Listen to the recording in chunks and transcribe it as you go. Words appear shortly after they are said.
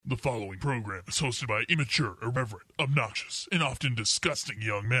The following program is hosted by immature, irreverent, obnoxious, and often disgusting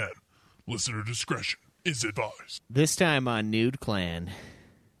young men. Listener discretion is advised. This time on Nude Clan,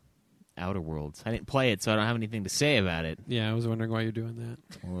 Outer Worlds. I didn't play it, so I don't have anything to say about it. Yeah, I was wondering why you're doing that.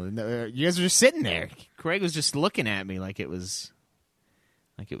 Well, no, you guys were just sitting there. Craig was just looking at me like it was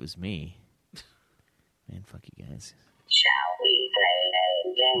me. Man, fuck you guys. Shall we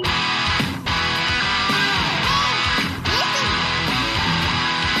play a game?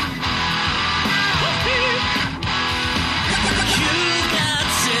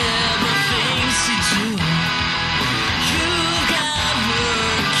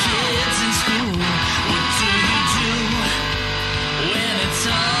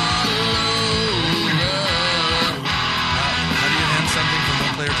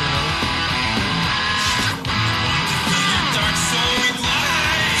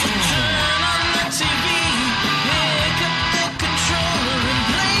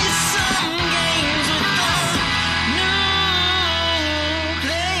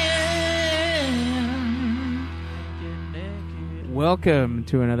 Welcome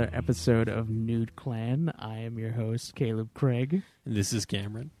to another episode of Nude Clan. I am your host, Caleb Craig. And this is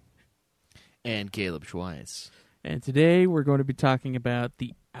Cameron. And Caleb Schweiss. And today we're going to be talking about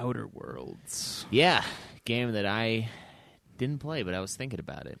the Outer Worlds. Yeah, game that I didn't play, but I was thinking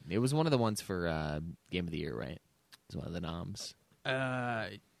about it. It was one of the ones for Game of the Year, right? It was one of the noms.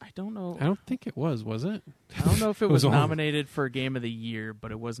 I don't know. I don't think it was it? I don't know if it was on. nominated for Game of the Year,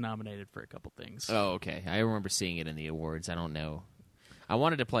 but it was nominated for a couple things. Oh, okay. I remember seeing it in the awards. I don't know. I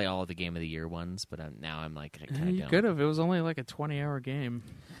wanted to play all of the Game of the Year ones, but now I'm like, I kind of You don't. could have. It was only like a 20-hour game.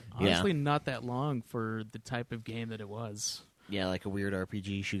 Honestly, Yeah. not that long for the type of game that it was. Yeah, like a weird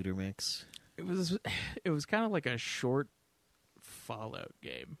RPG shooter mix. It was kind of like a short Fallout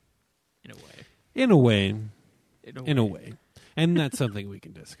game, in a way. In a way. And that's something we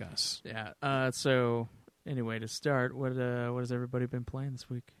can discuss. Yeah. So anyway, to start, what has everybody been playing this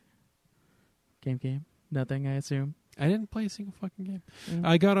week? Game? Nothing, I assume. I didn't play a single fucking game. Mm.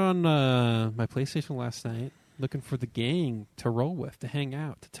 I got on my PlayStation last night looking for the gang to roll with, to hang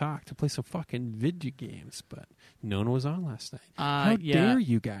out, to talk, to play some fucking video games, but no one was on last night. How dare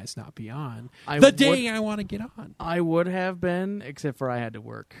you guys not be on the day I want to get on? I would have been, except for I had to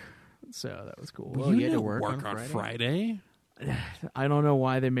work. So that was cool. Well, you had to didn't work work on on Friday. I don't know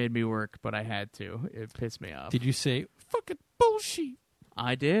why they made me work, but I had to. It pissed me off. Did you say, fucking bullshit?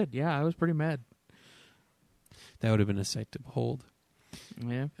 I did, yeah. I was pretty mad. That would have been a sight to behold.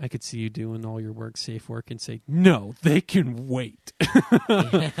 Yeah. I could see you doing all your work, safe work, and say, no, they can wait.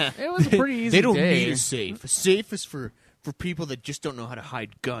 It was a pretty easy They don't day. need a safe. A safe is for people that just don't know how to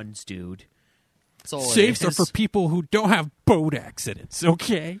hide guns, dude. That's all Safes it are is. for people who don't have boat accidents,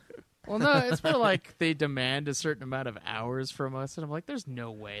 okay? Well, no, it's more like they demand a certain amount of hours from us, and I'm like, there's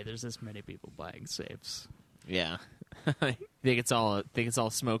no way there's this many people buying safes. Yeah. Think it's all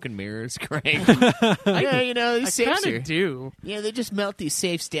smoke and mirrors, Craig. I these safes kind are. of do. Yeah, they just melt these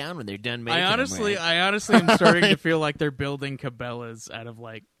safes down when they're done making I them, right? honestly am starting to feel like they're building Cabela's out of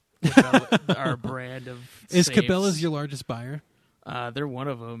like our brand of Is safes. Cabela's your largest buyer? They're one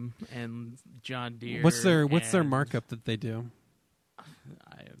of them, and John Deere. What's their and markup that they do?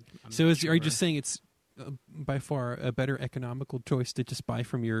 I'm So not are you sure. just saying it's by far a better economical choice to just buy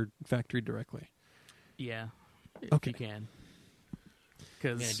from your factory directly? Yeah, Okay. if you can. Yeah,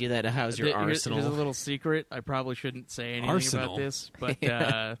 Because do that to house your arsenal. Here's a little secret. I probably shouldn't say anything Arsenal? about this, but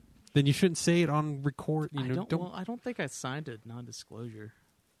Yeah. Then you shouldn't say it on record. I don't think I signed a non-disclosure.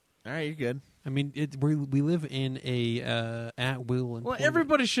 All right, you're good. I mean, we live in a at will. Well, employment.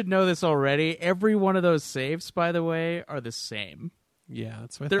 everybody should know this already. Every one of those safes, by the way, are the same. Yeah,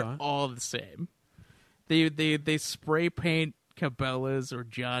 that's what I They're thought. all the same. They spray paint Cabela's or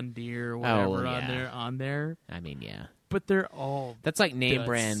John Deere or whatever on there, I mean, yeah. but they're all That's like name the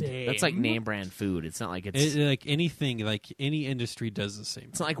brand. same. That's like name brand food. It's not like it's. Like anything, like any industry does the same.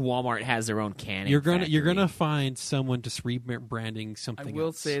 It's not like Walmart has their own canning. You're factory. gonna find someone just rebranding I something. will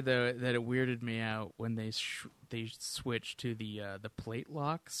else. say though that it weirded me out when they switched to the plate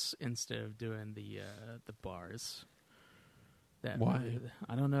locks instead of doing the bars. That Why?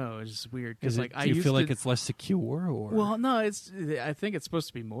 I don't know. It's just weird Is because it, like I do you used feel to, like it's less secure, or well, no, it's. I think it's supposed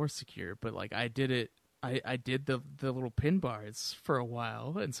to be more secure, but like I did it. I did the little pin bars for a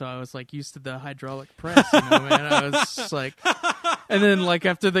while, and so I was like used to the hydraulic press, man. I was just like, and then like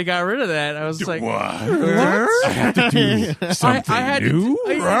after they got rid of that, I was like, What? I have to do something I had new.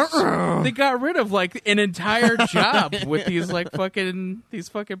 they got rid of like an entire job with these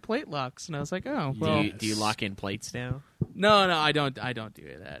fucking plate locks, and I was like, oh well. Do you lock in plates now? No, I don't do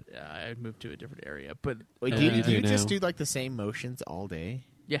that. I moved to a different area, but Wait, Yeah, do you you do just now. do like the same motions all day?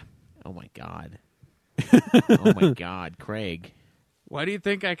 Yeah. Oh my god. Oh my god, Craig. Why do you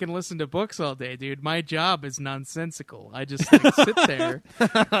think I can listen to books all day, dude? My job is nonsensical. I just like, sit there.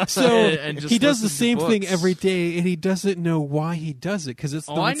 So and just he does the listen to same thing books. every day, and he doesn't know why he does it because it's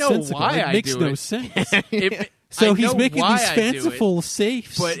I know nonsensical. why it I makes do no it. sense. I So he's know making why these I do it, fanciful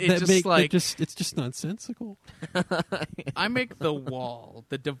safes but it that just, make like- it's just nonsensical. I make the wall,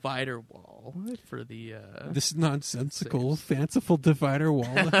 the divider wall for the. This nonsensical, fanciful divider wall.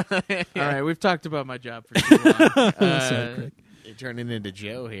 All right, we've talked about my job for too long. Sorry, Craig. You're turning into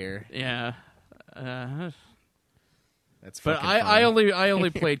Joe here. Yeah. That's But fucking I funny. only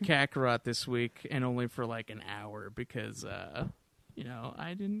played Kakarot this week, and only for like an hour because I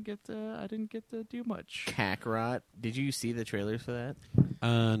didn't get to do much. Kakarot. Did you see the trailers for that?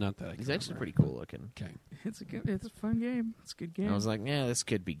 Not that. I He's can actually remember. pretty cool looking. Okay. It's a fun game. It's a good game. I was like, yeah, this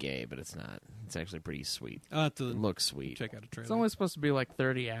could be gay, but it's not. It's actually pretty sweet. I'll have It to looks sweet. check out a trailer. It's only supposed to be like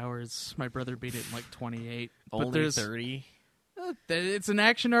 30 hours. My brother beat it in like 28. But Only there's 30. It's an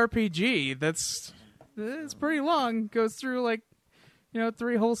action RPG. It's pretty long. Goes through like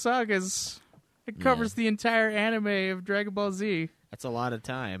 3 whole sagas. It covers the entire anime of Dragon Ball Z. That's a lot of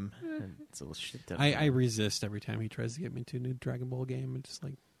time. It's a shit ton. I resist every time he tries to get me to a new Dragon Ball game. And just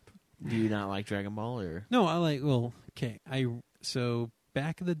like, Do you not like Dragon Ball or? no, I like. Well, okay. So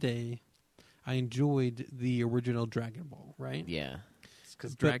back in the day, I enjoyed the original Dragon Ball, right? Yeah.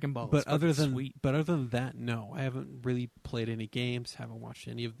 Because Dragon Ball But is other fucking than sweet. but other than that, no, I haven't really played any games. Haven't watched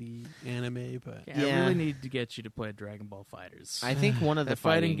any of the anime. But Yeah, Yeah. I really need to get you to play Dragon Ball Fighters. I think one of the the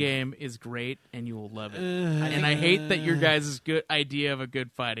fighting game is great, and you will love it. And I hate that your guys' good idea of a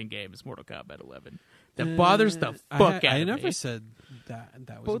good fighting game is Mortal Kombat 11. That bothers the fuck out I of never me. said that.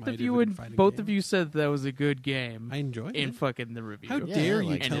 That was Both my of idea you of a and fighting both game. of you said that was a good game I enjoyed in it. fucking the review. How Yeah, dare I you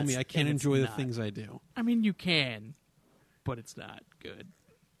liked tell it. me I can't And it's enjoy the not. things I do? I mean, you can, but it's not good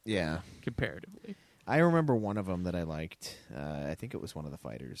Yeah. comparatively. I remember one of them that I liked. I think it was one of the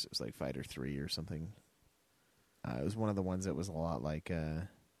fighters. It was like Fighter 3 or something. It was one of the ones that was a lot like.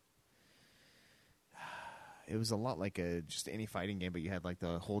 It was a lot like just any fighting game, but you had like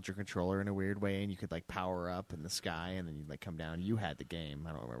the hold your controller in a weird way, and you could like power up in the sky, and then you'd like come down. You had the game.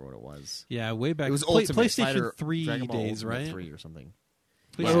 I don't remember what it was. Yeah, way back. It was Play- Ultimate PlayStation Fighter, 3 Dragon Ball days, Ultimate right? 3 or something.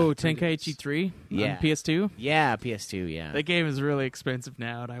 Oh, 3 Tenkaichi days. 3 Yeah. on PS2? Yeah, PS2. Yeah, That game is really expensive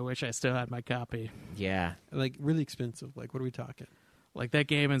now, and I wish I still had my copy. yeah. Like really expensive. Like what are we talking? Like, that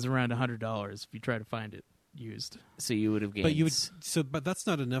game is around $100 if you try to find it used. So you would have gained. But you would. But that's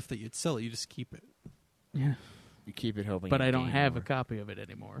not enough that you'd sell it. You just keep it. Yeah. You keep it hoping. But you I don't gain have more. a copy of it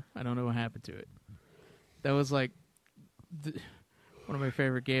anymore. I don't know what happened to it. That was like one of my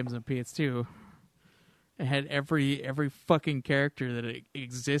favorite games on PS2. It had every fucking character that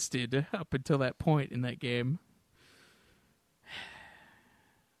existed up until that point in that game.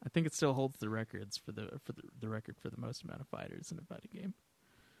 I think it still holds the records for the record for the most amount of fighters in a fighting game,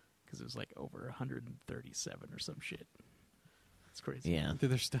 because it was like over 137 or some shit. It's crazy. Yeah.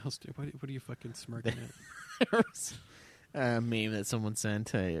 They're styles too. What are you fucking smirking at? A meme that someone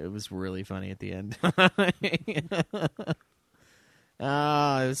sent. It was really funny at the end.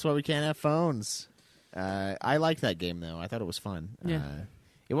 That's why we can't have phones. I liked that game though. I thought it was fun. Yeah.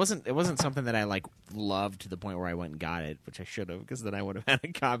 It wasn't something that I like loved to the point where I went and got it, which I should have, because then I would have had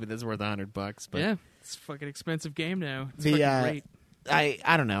a copy that's worth $100. But Yeah, it's a fucking expensive game now. It's The, fucking great.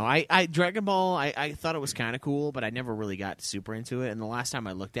 I don't know. I Dragon Ball. I thought it was kind of cool, but I never really got super into it. And the last time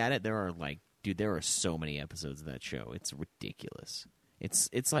I looked at it, there are so many episodes of that show. It's ridiculous.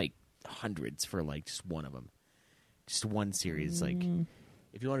 It's like hundreds for like just one of them, just one series. Like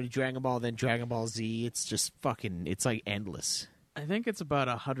if you want to do Dragon Ball, then Dragon Ball Z. It's just fucking. It's like endless. I think it's about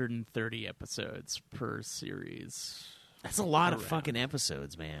 130 episodes per series. That's a lot of Around. fucking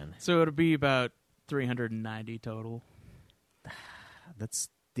episodes, man. So it'll be about 390 total. That's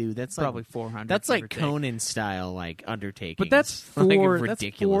Probably like 400. that's give or like take. Conan style, like undertaking. But that's like four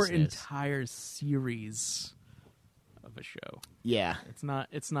ridiculousness. entire series of a show. Yeah, It's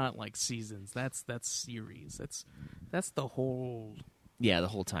not like seasons. That's series. That's the whole. yeah, the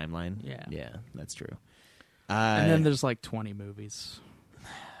whole timeline. Yeah. that's true. And then there's like 20 movies.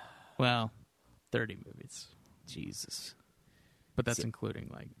 Well, 30 movies. Jesus. But that's So- including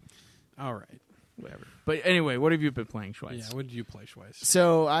like All right. whatever. But anyway, what have you been playing, Schweiss? Yeah. What did you play, Schweiss?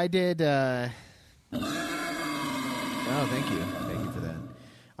 So I did. Oh, thank you for that.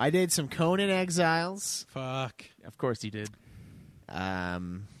 I did some Conan Exiles. Fuck. Of course you did.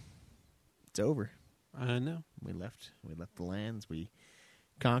 It's over. I know. We left the lands. We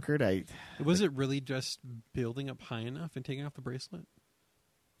conquered. Was it really just building up high enough and taking off the bracelet?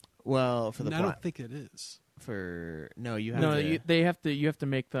 Well, I don't think it is. No, you have No, to. you have to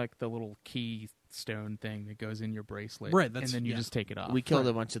make like the little keystone thing that goes in your bracelet, Right, and that's- then you yeah. just take it off. We killed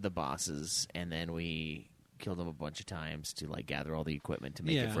a bunch of the bosses, and then we killed them a bunch of times to like gather all the equipment to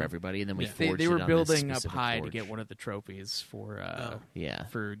make it Yeah. for everybody, and then we Yeah. forged They it were on building this up specific high to forge. get one of the trophies Yeah,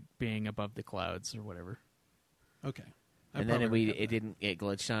 for being above the clouds or whatever. Okay. and then it didn't. It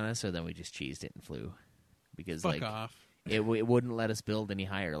glitched on us, so then we just cheesed it and flew because Fuck like off. it wouldn't let us build any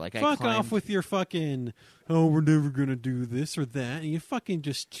higher. Like I Fuck climbed, off with your fucking, oh, we're never going to do this or that. And you fucking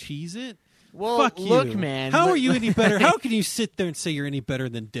just cheese it. Well, Fuck look, you. man. How look- are you any better? How can you sit there and say you're any better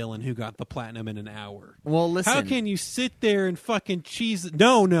than Dylan, who got the platinum in an hour? Well, listen. How can you sit there and fucking cheese it?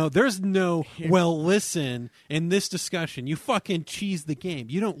 No, there's no, well, listen, in this discussion, you fucking cheese the game.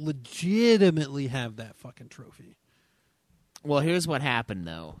 You don't legitimately have that fucking trophy. Well, here's what happened,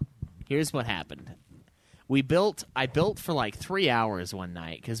 though. Here's what happened. I built for like 3 hours one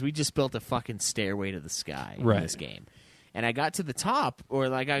night because we just built a fucking stairway to the sky in Right. this game. And I got to the top, or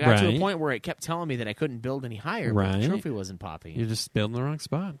like I got to a Right. point where it kept telling me that I couldn't build any higher, but Right. the trophy wasn't popping. You're just building the wrong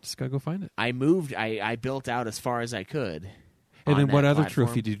spot. Just gotta go find it. I moved. I built out as far as I could. And on then what that other platform.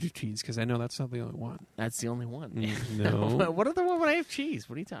 trophy did you cheese? Because I know that's not the only one. That's the only one. No. What other one would I have cheese?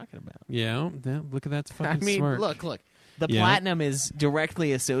 What are you talking about? Yeah, look at that I fucking mean, smart. look. The Yeah. platinum is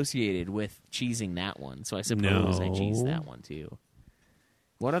directly associated with cheesing that one, so I suppose I cheesed No. that one too.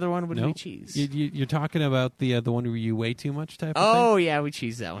 What other one would we Nope. cheese? You're talking about the one where you weigh too much type of Oh yeah, we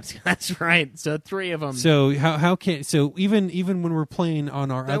cheesed that one. That's right. So 3 of them. thing? So how can even when we're playing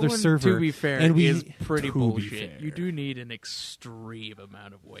on our That other one, server, to be fair, and we is pretty to be bullshit. fair. You do need an extreme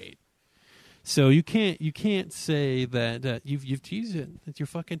amount of weight. So you can't say that you've cheesed it, that you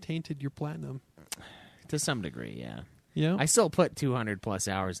fucking tainted your platinum. to some degree, yeah. Yeah. I still put 200 plus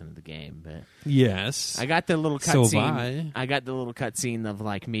hours into the game, but Yes. I got the little So have cutscene. I. I got the little cutscene of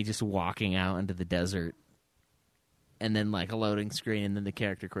like me just walking out into the desert, and then like a loading screen, and then the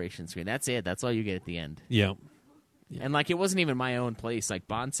character creation screen. That's it. That's all you get at the end. Yeah. And like it wasn't even my own place. Like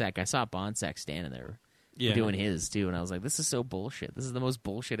Bonsack, I saw Bonsack standing there Yeah. doing his too, and I was like, "This is so bullshit. This is the most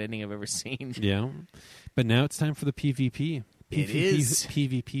bullshit ending I've ever seen." Yeah. But now it's time for the PvP. It is.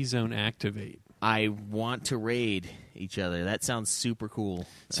 PvP zone activate. I want to raid each other. That sounds super cool.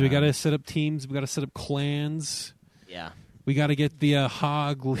 So we got to set up teams. We got to set up clans. Yeah, We got to get the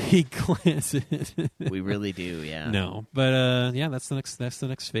Hog League clans in. we really do. Yeah. No, but yeah, that's the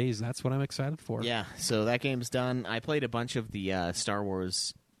next phase. That's what I'm excited for. Yeah. So that game's done. I played a bunch of the Star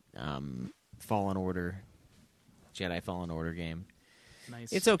Wars Fallen Order, Jedi Fallen Order game.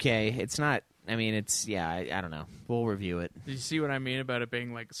 Nice. It's okay. It's not. I mean, it's I don't know. We'll review it. Did you see what I mean about it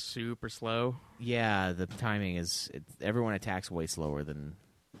being like super slow? Yeah, the timing is. Everyone attacks way slower than.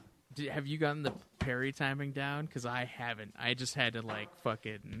 Have you gotten the parry timing down? Because I haven't. I just had to like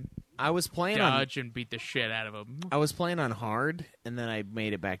fucking I was playing on. dodge and beat the shit out of them. I was playing on hard, and then I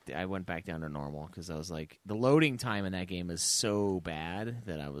made it back. I went back down to normal because I was like, the loading time in that game is so bad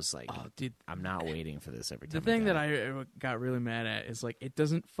that I was like, Oh, dude. I'm not waiting for this every time. The thing that I got really mad at is like it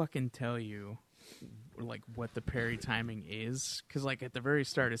doesn't fucking tell you like what the parry timing is, because like at the very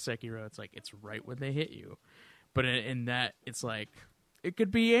start of Sekiro, it's like it's right when they hit you, but in that it's like it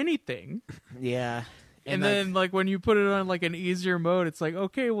could be anything. yeah, And like, then, like, when you put it on, like, an easier mode, it's like,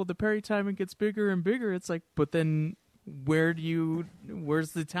 okay, well, the parry timing gets bigger and bigger. It's like, but then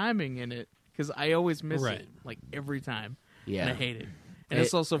where's the timing in it? Because I always miss Right. it, like, every time. yeah, And I hate it. And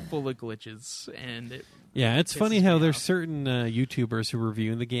it's also full of glitches. And it, Yeah, it's pisses funny how me there's off. certain YouTubers who are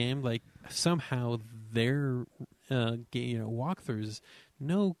reviewing the game, like somehow their walkthroughs,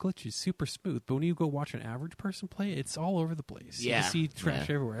 no glitches, super smooth. But when you go watch an average person play, it's all over the place. Yeah, You see trash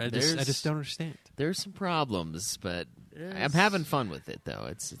yeah. everywhere. I There's- just don't understand. There's some problems, but I'm having fun with it though.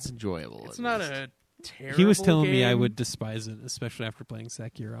 It's enjoyable. it's at not least. a terrible He was telling me I game. would despise it, especially after playing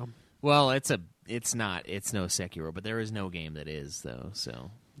Sekiro. Well, it's no Sekiro, but there is no game that is though.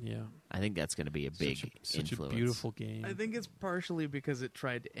 So Yeah, I think that's going to be a big such influence. a beautiful game. I think it's partially because it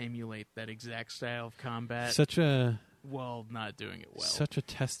tried to emulate that exact style of combat Such a while not doing it well. Such a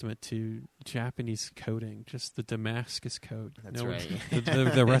testament to Japanese coding, just the Damascus code. That's right.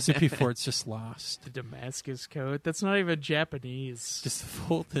 The recipe for it's just lost. The Damascus Code. That's not even Japanese. Just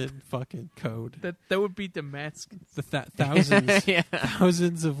folded fucking code. That would be Damascus. The thousands, Yeah.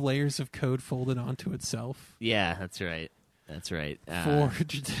 thousands of layers of code folded onto itself. Yeah, that's right. That's right.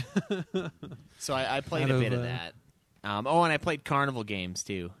 Forged. So I played Out a bit of, of that. And I played carnival games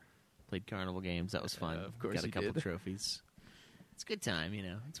too. Played carnival games. That was fun. Of course Got a you couple did. trophies. It's a good time,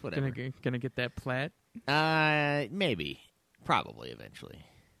 It's whatever. Gonna get that plat. Maybe. Probably eventually.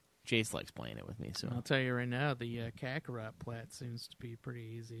 Jace likes playing it with me, so I'll tell you right now, the Kakarot plat seems to be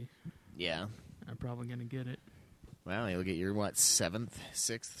pretty easy. yeah. I'm probably going to get it. Well, you'll get your, 7th,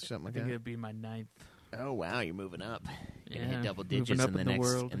 6th, something I like think that? it'll be my 9th. Oh, wow, you're moving up. You're going to Yeah, hit double moving digits up in the in the next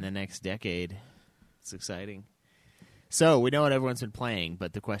world. in the next decade. It's exciting. So, we know what everyone's been playing,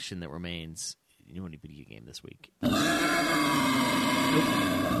 but the question that remains, you know any video game this week?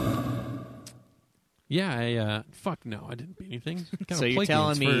 Yeah, fuck no, I didn't beat anything. So you're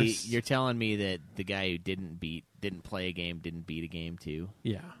telling me that the guy who didn't play a game didn't beat a game too?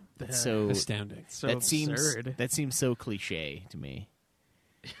 Yeah, That's so astounding. So that absurd. seems so cliche to me.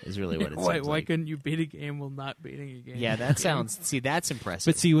 Is really what it why, seems why like. couldn't you beat a game while not beating a game? Yeah, that sounds. See, that's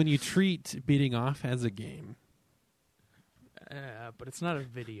impressive. But see, when you treat beating off as a game, but it's not a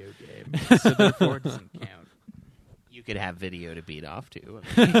video game, so therefore it doesn't count. You could have video to beat off too.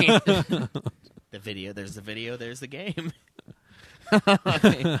 I mean, there's the video, there's the game.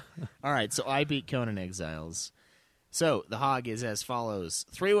 All right, so I beat Conan Exiles. So the Hog is as follows: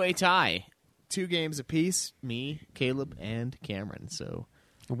 3-way tie, 2 games apiece. Me, Caleb, and Cameron. So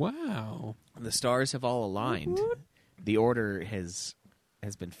wow, the stars have all aligned. The order has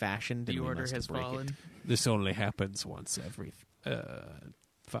been fashioned. The and we order must has break fallen. It. this only happens once every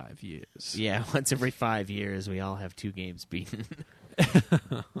 5 years. Yeah, once every 5 years, we all have 2 games beaten.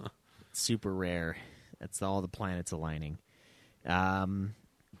 Super rare. That's all the planets aligning.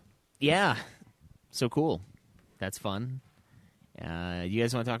 Yeah. So cool. That's fun. You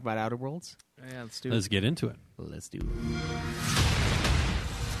guys want to talk about Outer Worlds? Yeah, let's do it. Let's get into it. Let's do it.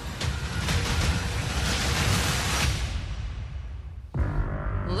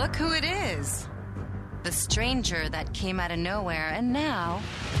 Look who it is. The stranger that came out of nowhere and now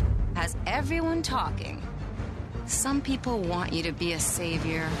has everyone talking. Some people want you to be a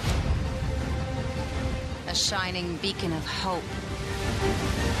savior, a shining beacon of hope.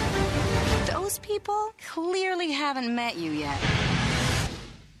 Those people clearly haven't met you yet.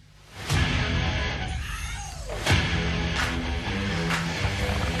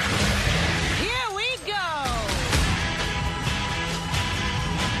 Here we go!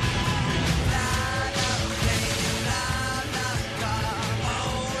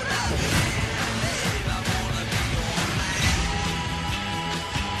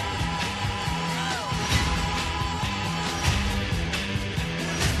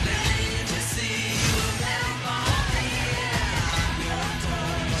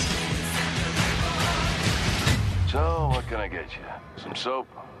 So, what can I get you? Some soap?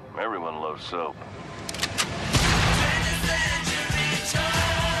 Everyone loves soap.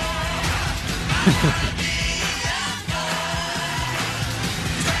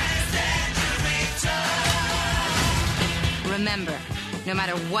 Remember, no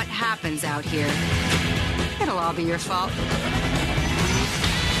matter what happens out here, it'll all be your fault.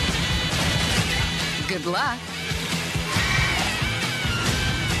 Good luck.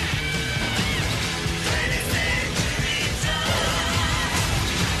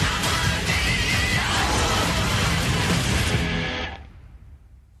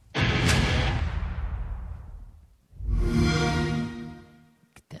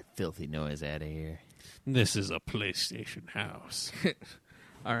 Get that filthy noise out of here. This is a PlayStation house.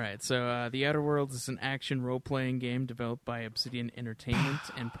 All right, so The Outer Worlds is an action role-playing game developed by Obsidian Entertainment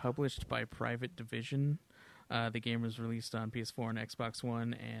and published by Private Division. The game was released on PS4 and Xbox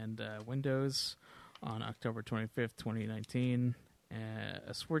One and Windows on October 25th, 2019.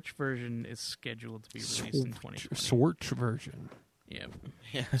 A Switch version is scheduled to be released in 2020. Switch version. Yep.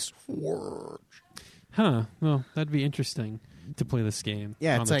 Yes. Huh. Well, that'd be interesting to play this game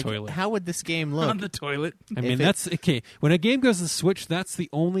Yeah, on it's the like, toilet. how would this game look? On the toilet. I mean, if that's okay. When a game goes to the Switch, that's the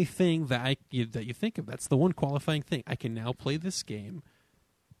only thing that you think of. That's the one qualifying thing. I can now play this game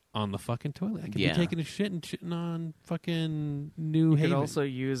on the fucking toilet. I can Yeah. be taking a shit and shitting on fucking New You Haven. could also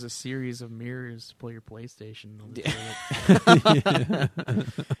use a series of mirrors to play your PlayStation on the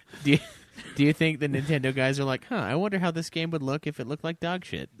toilet. Do you think the Nintendo guys are like, I wonder how this game would look if it looked like dog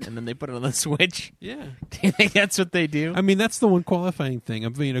shit, and then they put it on the Switch? Yeah. Do you think that's what they do? I mean, that's the one qualifying thing. I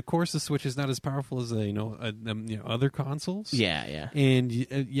mean, of course, the Switch is not as powerful as other consoles. Yeah. And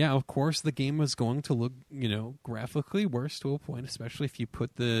yeah, of course, the game is going to look, graphically worse to a point, especially if you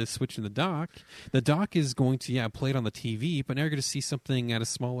put the Switch in the dock. The dock is going to, play it on the TV, but now you're going to see something at a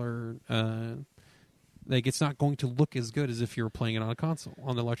smaller. Like, it's not going to look as good as if you were playing it on a console,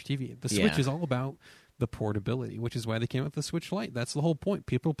 on the large TV. The Switch is all about the portability, which is why they came up with the Switch Lite. That's the whole point.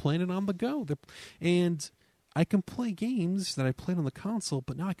 People playing it on the go. And I can play games that I played on the console,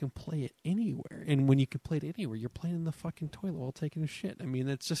 but now I can play it anywhere. And when you can play it anywhere, you're playing in the fucking toilet while taking a shit. I mean,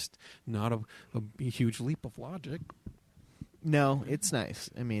 it's just not a huge leap of logic. No, it's nice.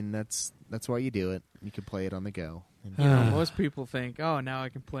 I mean, that's why you do it. You can play it on the go. You know, most people think, oh, now I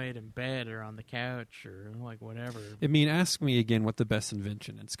can play it in bed or on the couch or like whatever. I mean, ask me again what the best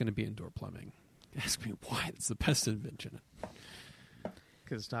invention. It's going to be indoor plumbing. Ask me why it's the best invention.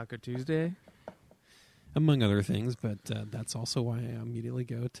 Because Taco Tuesday? Among other things, but that's also why I immediately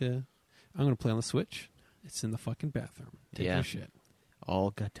go to, I'm going to play on the Switch. It's in the fucking bathroom. Take your shit.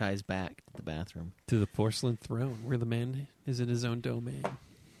 All ties back to the bathroom. To the porcelain throne where the man is in his own domain.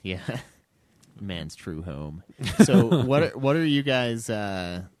 Yeah. Man's true home. So what are you guys,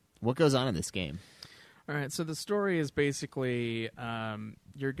 what goes on in this game? All right, so the story is basically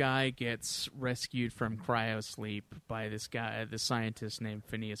your guy gets rescued from cryosleep by this scientist named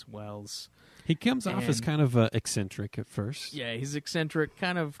Phineas Wells. He comes off as kind of eccentric at first. Yeah, he's eccentric,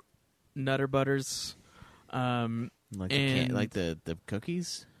 kind of nutter butters. Like the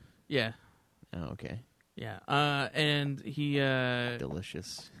cookies? Yeah. Oh, okay. Yeah, and he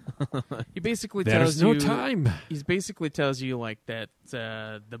delicious. He basically There's tells no you time. He basically tells you like that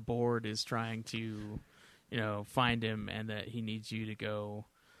the board is trying to, find him, and that he needs you to go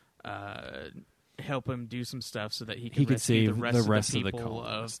help him do some stuff so that he can rescue save the rest of the people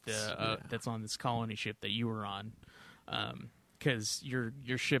colonists. that's on this colony ship that you were on, because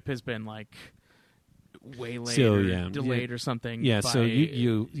your ship has been like way later, delayed or something. Yeah, so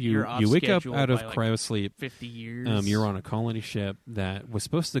you wake up out of cryosleep. 50 years. You're on a colony ship that was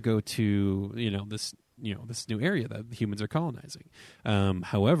supposed to go to this new area that humans are colonizing.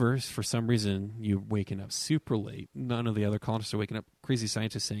 However, for some reason, you're waking up super late. None of the other colonists are waking up. Crazy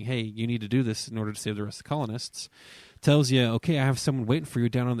scientists saying, "Hey, you need to do this in order to save the rest of the colonists." Tells you, "Okay, I have someone waiting for you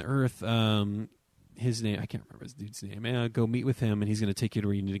down on the Earth." His name, I can't remember his dude's name. Go meet with him, and he's going to take you to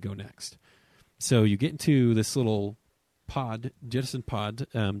where you need to go next. So you get into this little jettison pod,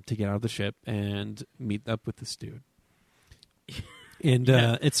 to get out of the ship and meet up with this dude. And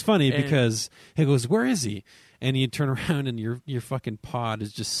it's funny because he goes, "Where is he?" And you turn around and your fucking pod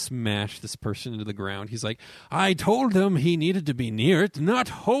has just smashed this person into the ground. He's like, "I told him he needed to be near it, not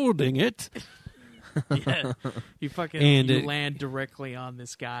holding it." Yeah, you land directly on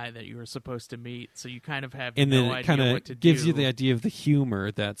this guy that you were supposed to meet, so you kind of have no idea what to do. Gives you the idea of the humor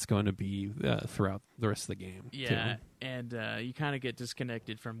that's going to be throughout the rest of the game. Yeah, too. and you kind of get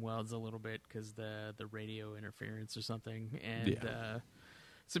disconnected from Wells a little bit because the radio interference or something, and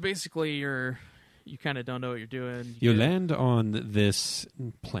so basically you kind of don't know what you're doing. You land on this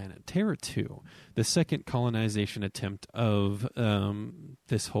planet, Terra 2, the second colonization attempt of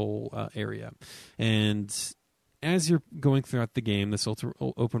this whole area. And as you're going throughout the game, this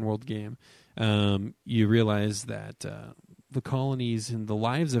open world game, you realize that the colonies and the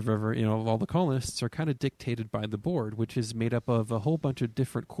lives of all the colonists are kind of dictated by the board, which is made up of a whole bunch of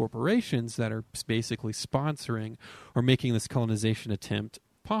different corporations that are basically sponsoring or making this colonization attempt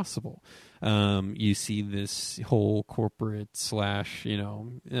possible. You see this whole corporate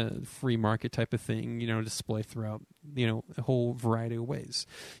 / free market type of thing, display throughout, a whole variety of ways.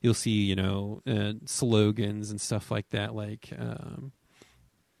 You'll see, slogans and stuff like that, like,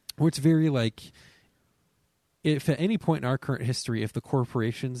 where it's very like, if at any point in our current history, if the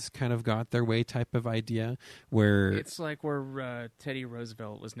corporations kind of got their way type of idea, where it's like where Teddy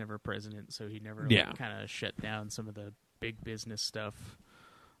Roosevelt was never president, so he never kind of shut down some of the big business stuff.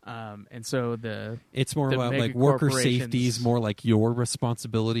 And so it's more about like worker safety is more like your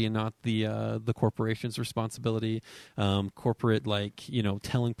responsibility and not the corporation's responsibility. Corporate, like,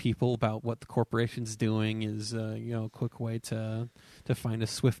 telling people about what the corporation's doing is a quick way to find a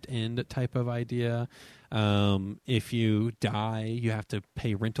swift end type of idea. If you die, you have to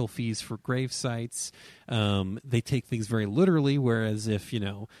pay rental fees for grave sites. They take things very literally, whereas if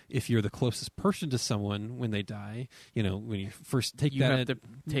you're the closest person to someone when they die, when you first take you that have to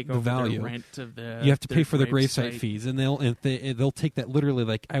take the over value, the rent of you have to pay for the gravesite fees, and they'll take that literally.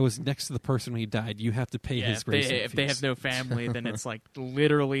 Like, I was next to the person when he died. You have to pay his gravesite fees. If they have no family, then it's like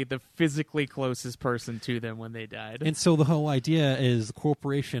literally the physically closest person to them when they died. And so the whole idea is the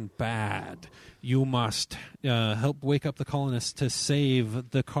corporation bad. You must help wake up the colonists to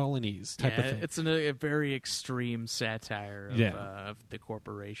save the colonies type of thing. It's a very extreme satire of the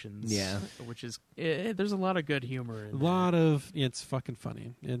corporations. Yeah, which is there's a lot of good humor in it's fucking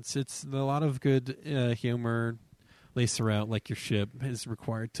funny. It's a lot of good humor laced throughout. Like, your ship is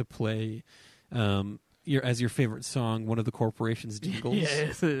required to play as your favorite song one of the corporation's jingles.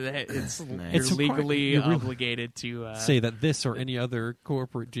 It's legally obligated to say that this or any other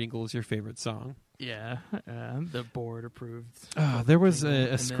corporate jingle is your favorite song. Yeah, the board approved. There was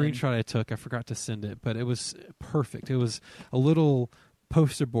a screenshot I took. I forgot to send it, but it was perfect. It was a little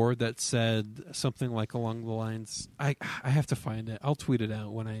poster board that said something like along the lines. I have to find it. I'll tweet it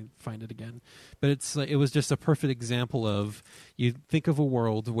out when I find it again. But it was just a perfect example of, you think of a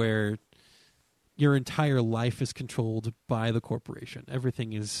world where your entire life is controlled by the corporation.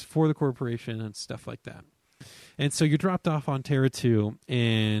 Everything is for the corporation and stuff like that. And so you're dropped off on Terra 2,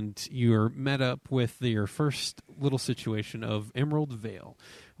 and you're met up with your first little situation of Emerald Vale,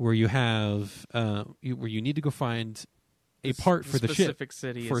 where you have where you need to go find a part for the ship. The specific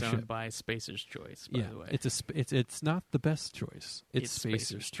city is owned ship. by Spacer's Choice, by the way. It's not the best choice. It's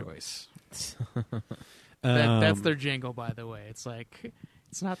Spacer's Choice. That's their jingle, by the way. It's like,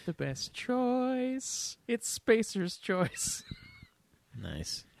 it's not the best choice. It's Spacer's Choice.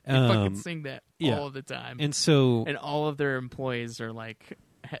 Nice. They fucking sing that all the time. And so... And all of their employees are like,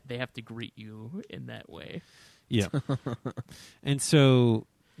 they have to greet you in that way. Yeah. And so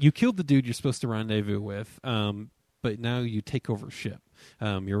you killed the dude you're supposed to rendezvous with, but now you take over a ship.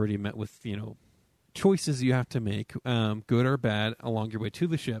 You're already met with, choices you have to make, good or bad, along your way to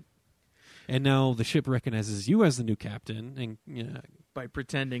the ship. And now the ship recognizes you as the new captain, and by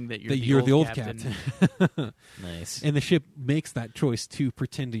pretending that you're the old captain. Nice. And the ship makes that choice to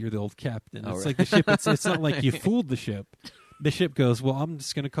pretend that you're the old captain. Oh, it's right. like the ship. It's not like you fooled the ship. The ship goes, well, I'm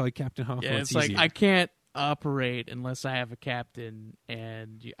just going to call you Captain Hawk. Yeah, it's like, I can't operate unless I have a captain,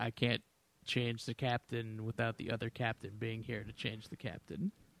 and I can't change the captain without the other captain being here to change the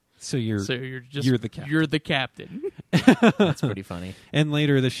captain. So you're the captain. You're the captain. That's pretty funny. And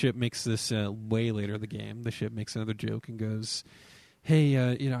later, the ship makes this way later in the game. The ship makes another joke and goes, "Hey,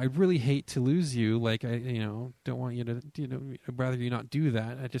 I really hate to lose you. Like, I, don't want you to, I'd rather you not do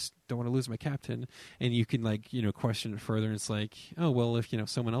that. I just don't want to lose my captain." And you can question it further. And it's like, oh well, if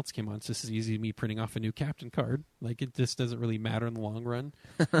someone else came on, it's just as easy as me printing off a new captain card. Like, it just doesn't really matter in the long run.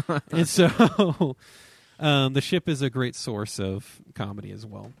 And so. The ship is a great source of comedy as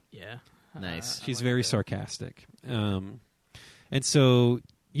well. Yeah. Nice. She's like very that. sarcastic. And so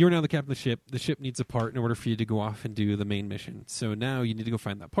you're now the captain of the ship. The ship needs a part in order for you to go off and do the main mission. So now you need to go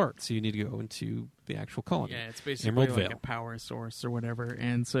find that part. So you need to go into the actual colony. Yeah, it's basically Emerald like Vale. a power source or whatever.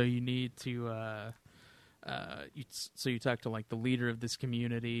 And so you need to... you talk to the leader of this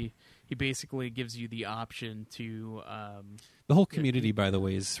community. He basically gives you the option to... The whole community, by the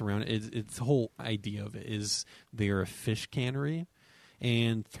way, is surrounded. It's the whole idea of it is they're a fish cannery,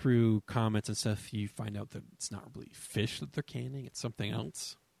 and through comments and stuff, you find out that it's not really fish that they're canning; it's something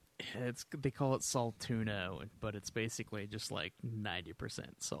else. They call it salt tuna, but it's basically just 90%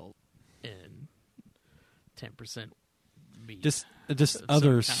 salt and 10% meat. Just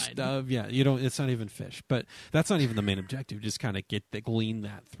other stuff. Yeah, it's not even fish, but that's not even the main objective. Just kind of glean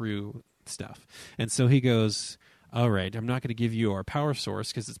that through stuff. And so he goes, all right, I'm not going to give you our power source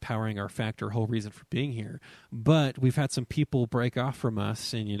because it's powering our factor, whole reason for being here. But we've had some people break off from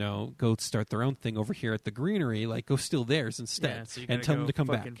us and, go start their own thing over here at the greenery. Go steal theirs instead. Yeah, so and tell them to come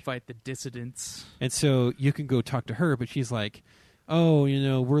back. Fight the dissidents. And so you can go talk to her, but she's like, oh,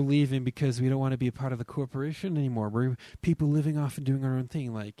 we're leaving because we don't want to be a part of the corporation anymore. We're people living off and doing our own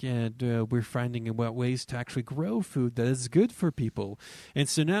thing. We're finding ways to actually grow food that is good for people. And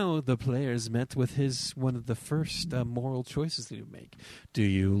so now the players met with one of the first moral choices that you make. Do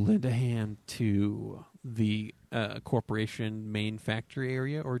you lend a hand to the corporation main factory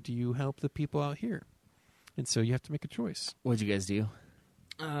area, or do you help the people out here? And so you have to make a choice. What'd you guys do?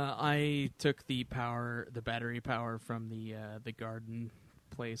 I took the battery power from the garden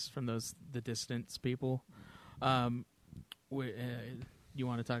place from the distance people. You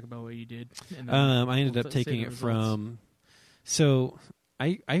want to talk about what you did? And then I ended we'll up say taking the it results. from. So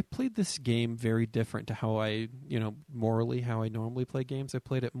I played this game very different to how I morally how I normally play games. I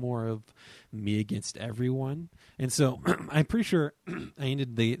played it more of me against everyone, and so I'm pretty sure I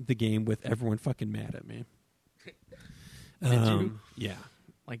ended the game with everyone fucking mad at me. Did you? Yeah.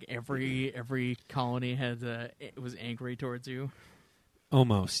 Every colony it was angry towards you.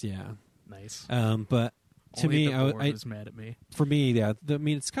 Almost, yeah. Nice. But to Only me, the board was mad at me. For me, yeah.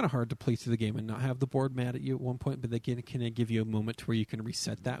 It's kind of hard to play through the game and not have the board mad at you at one point, but they can give you a moment to where you can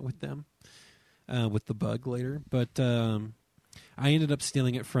reset that with them, with the bug later. But I ended up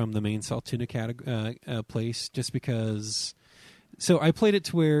stealing it from the main Saltuna place just because. So I played it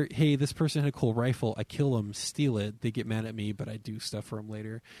to where, hey, this person had a cool rifle. I kill them, steal it. They get mad at me, but I do stuff for them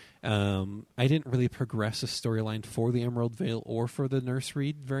later. I didn't really progress a storyline for the Emerald Vale or for the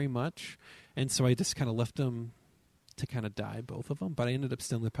nursery very much. And so I just kind of left them to kind of die, both of them. But I ended up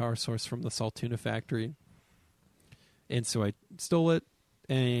stealing the power source from the Saltuna factory. And so I stole it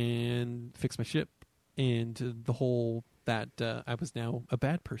and fixed my ship. And the whole I was now a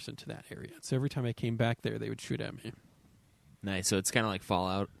bad person to that area. So every time I came back there, they would shoot at me. Nice. So it's kind of like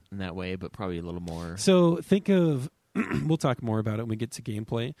Fallout in that way, but probably a little more. So think of, we'll talk more about it when we get to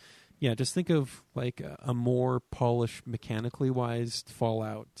gameplay. Yeah, just think of like a more polished, mechanically wise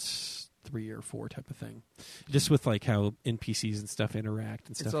Fallout 3 or 4 type of thing. Just with like how NPCs and stuff interact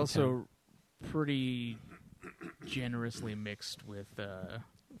and stuff. It's also pretty generously mixed with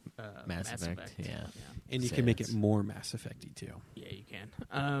Mass Effect. Yeah. And you can make it more Mass Effect-y too. Yeah, you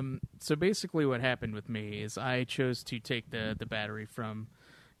can. So basically what happened with me is I chose to take the battery from,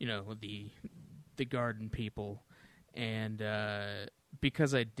 the garden people, and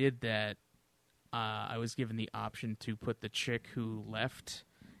because I did that, I was given the option to put the chick who left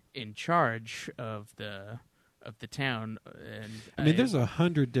in charge of the town. And I mean, there's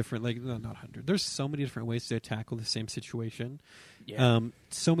 100 different, not 100. There's so many different ways to tackle the same situation. Yeah.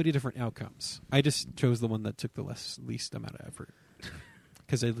 So many different outcomes. I just chose the one that took the least amount of effort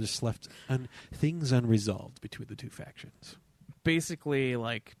because I just left things unresolved between the two factions. Basically,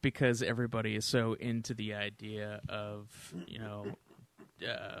 because everybody is so into the idea of,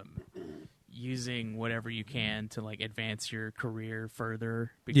 using whatever you can to advance your career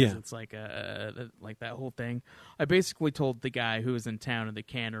further, because it's like that whole thing. I basically told the guy who was in town in the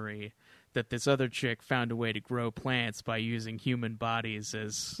cannery that this other chick found a way to grow plants by using human bodies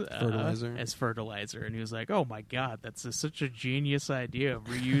as fertilizer, and he was like, "Oh my god, that's such a genius idea of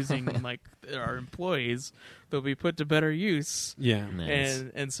reusing our employees; they'll be put to better use." Yeah, nice.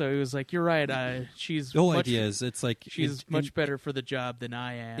 and so he was like, "You're right. She's the whole idea is it's like she's much better for the job than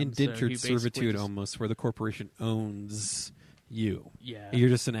I am." Indentured servitude, almost, where the corporation owns you. Yeah, you're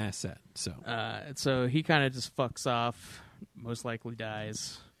just an asset. So he kind of just fucks off. Most likely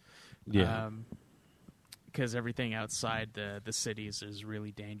dies. Yeah. Because everything outside the cities is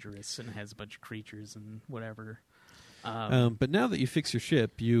really dangerous and has a bunch of creatures and whatever. But now that you fix your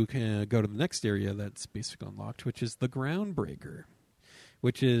ship, you can go to the next area that's basically unlocked, which is the Groundbreaker,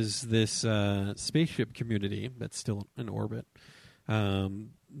 which is this spaceship community that's still in orbit.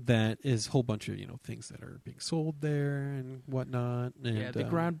 That is a whole bunch of things that are being sold there and whatnot. And, the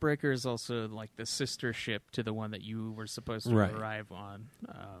Groundbreaker is also like the sister ship to the one that you were supposed to arrive on.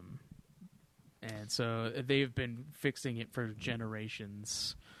 And so they've been fixing it for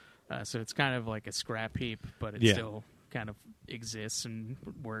generations. So it's kind of like a scrap heap, but it still kind of exists and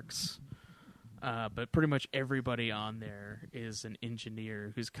works. But pretty much everybody on there is an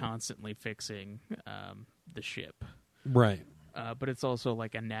engineer who's constantly fixing the ship. Right. But it's also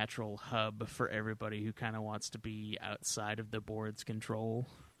like a natural hub for everybody who kind of wants to be outside of the board's control.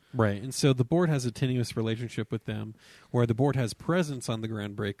 Right, and so the board has a tenuous relationship with them, where the board has presence on the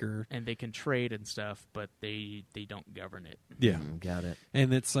Groundbreaker. And they can trade and stuff, but they don't govern it. Yeah. Got it.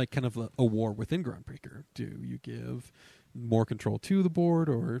 And it's like kind of a war within Groundbreaker. Do you give more control to the board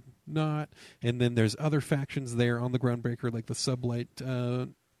or not? And then there's other factions there on the Groundbreaker, like the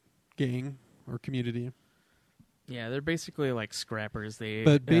Sublight gang or community. Yeah, they're basically like scrappers.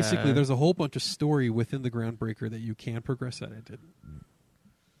 But basically, there's a whole bunch of story within the Groundbreaker that you can progress that I did.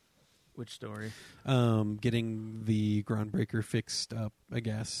 Which story? Getting the Groundbreaker fixed up, I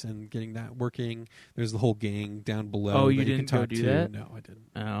guess, and getting that working. There's the whole gang down below. Oh, you that didn't you can go talk do to. that? No, I didn't.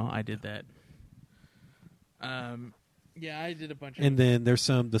 Oh, I did that. Yeah, I did a bunch of... And then there's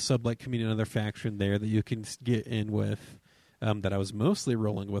the Sublight community, another faction there that you can get in with, that I was mostly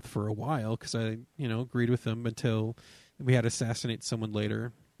rolling with for a while, because I, agreed with them until we had to assassinate someone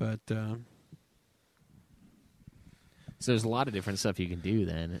later. But... So there's a lot of different stuff you can do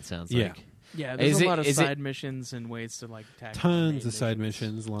then, it sounds like. Yeah, there's a lot of side missions and ways to tackle tons of side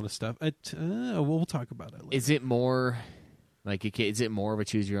missions, a lot of stuff. We'll talk about it later. Is it more is it more of a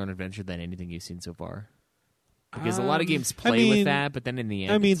choose your own adventure than anything you've seen so far? Because a lot of games play with that, but then in the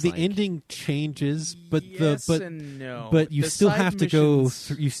end, the ending changes, but yes and no. But you still have to go.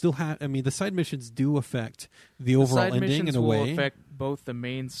 You still have. The side missions do affect the overall ending in a way. Will affect both the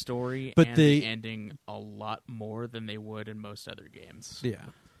main story but and the ending a lot more than they would in most other games. Yeah.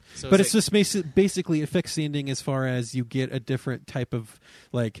 So but it's just basically affects the ending as far as you get a different type of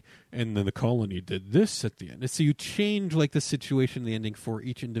and then the colony did this at the end. So you change the situation, the ending for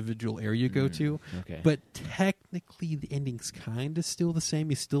each individual area you go to. Okay. But technically the ending's kind of still the same.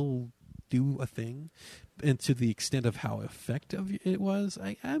 You still do a thing, and to the extent of how effective it was,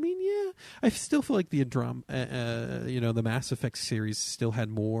 I still feel like the the Mass Effect series still had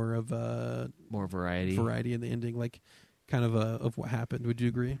more of more variety in the ending, kind of what happened. Would you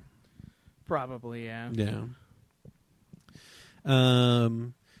agree? Probably, yeah. Yeah.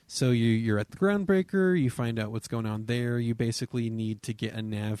 So you're at the Groundbreaker, you find out what's going on there. You basically need to get a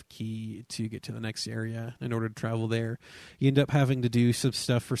nav key to get to the next area in order to travel there. You end up having to do some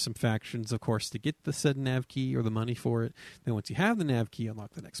stuff for some factions, of course, to get the said nav key or the money for it. Then once you have the nav key,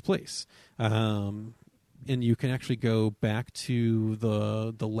 unlock the next place. And you can actually go back to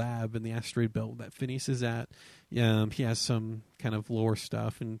the lab in the asteroid belt that Phineas is at. He has some kind of lore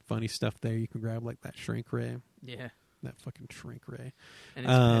stuff and funny stuff there. You can grab like that shrink ray. Yeah. That fucking shrink ray. And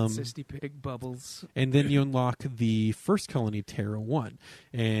it's pet Sisty Pig Bubbles. And then you unlock the first colony, Terra 1.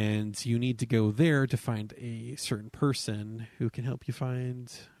 And you need to go there to find a certain person who can help you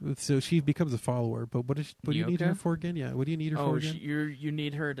find... So she becomes a follower. But what do you need her for again? Yeah, what do you need her for again? You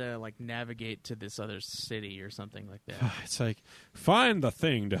need her to like navigate to this other city or something like that. It's like, find the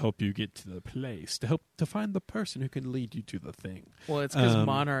thing to help you get to the place. To find the person who can lead you to the thing. Well, it's because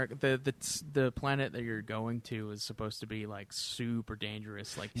Monarch, the planet that you're going to is supposed to be like super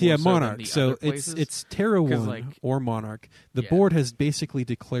dangerous, like more so Monarch. than the So other places. it's Terra 1 like, or Monarch. The board has basically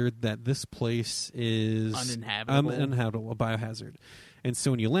declared that this place is uninhabitable, a biohazard. And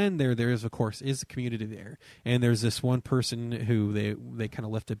so when you land there is, of course, a community there. And there's this one person who they kind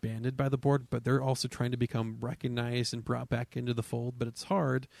of left abandoned by the board, but they're also trying to become recognized and brought back into the fold. But it's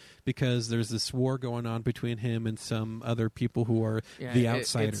hard because there's this war going on between him and some other people who are the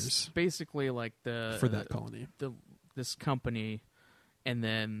outsiders. It's basically like for that colony. This company and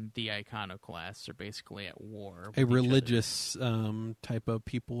then the Iconoclasts are basically at war. A religious type of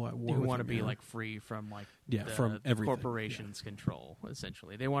people at war. Who want to be like free from like from everything. Corporations' control.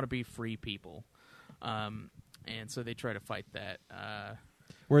 Essentially, they want to be free people, and so they try to fight that.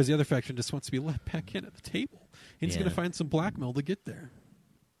 Whereas the other faction just wants to be let back in at the table, and he's going to find some blackmail to get there.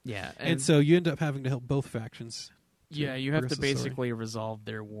 Yeah, and so you end up having to help both factions. Yeah, you have to basically resolve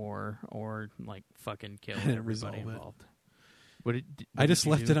their war or like fucking kill everybody involved. I just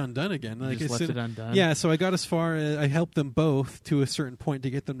left it undone again. You just left it undone? Yeah, so I got as far as I helped them both to a certain point to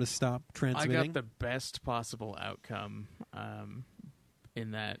get them to stop transmitting. I got the best possible outcome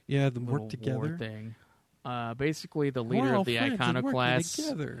in that the work together war thing. Basically, the leader of the Iconoclasts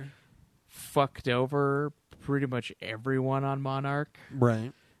fucked over pretty much everyone on Monarch.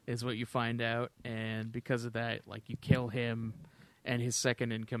 Right. Is what you find out. And because of that, like, you kill him and his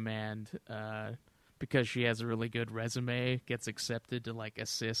second in command... because she has a really good resume, gets accepted to like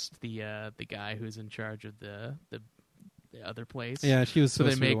assist the guy who's in charge of the other place. Yeah, she was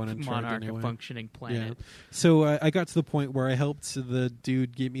supposed to be the one in charge Monarch anyway. A functioning planet. Yeah. So I got to the point where I helped the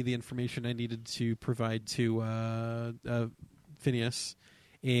dude give me the information I needed to provide to Phineas,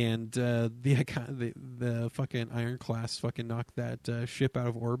 and the fucking Ironclast fucking knocked that ship out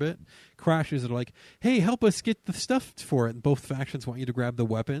of orbit, crashes. They're like, "Hey, help us get the stuff for it." And both factions want you to grab the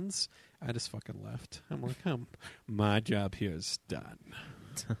weapons. I just fucking left. I'm like, my job here is done.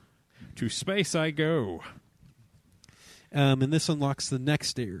 To space I go. And this unlocks the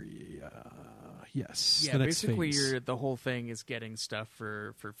next area. Yes. Yeah, the next basically phase. the whole thing is getting stuff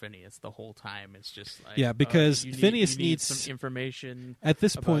for Phineas the whole time. It's just like... because Phineas needs some information. At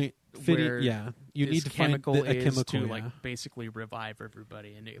this point, Phineas, you need to find a chemical to like basically revive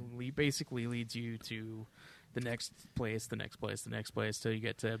everybody. And it basically leads you to... the next place, till you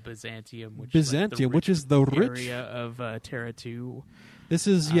get to Byzantium, which is the rich area of Terra 2. This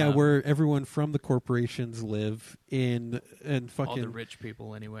is where everyone from the corporations live in fucking all the rich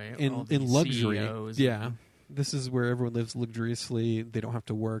people anyway, in luxury. CEOs this is where everyone lives luxuriously. They don't have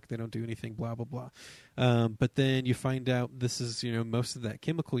to work. They don't do anything. Blah blah blah. But then you find out this is most of that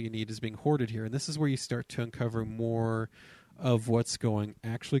chemical you need is being hoarded here, and this is where you start to uncover more of what's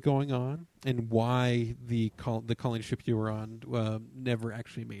actually going on and why the colony ship you were on never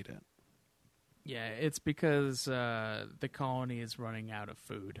actually made it. Yeah, it's because the colony is running out of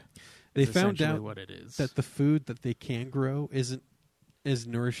food. They found out what it is. That the food that they can grow isn't as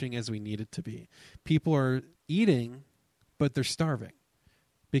nourishing as we need it to be. People are eating, but they're starving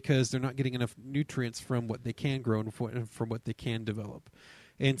because they're not getting enough nutrients from what they can grow and from what they can develop.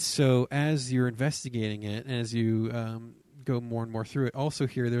 And so as you're investigating it, as you go more and more through it, also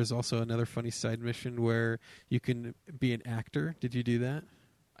here there's also another funny side mission where you can be an actor. Did you do that?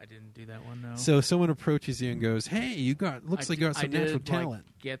 I didn't do that one, no. So someone approaches you and goes, "Hey, looks like you got some natural talent."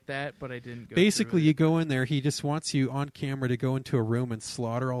 Get that, but I didn't go Basically, you go in there, he just wants you on camera to go into a room and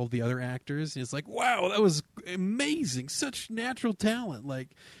slaughter all the other actors. And it's like, wow, that was amazing. Such natural talent. Like,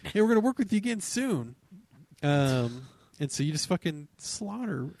 hey, we're going to work with you again soon. And so you just fucking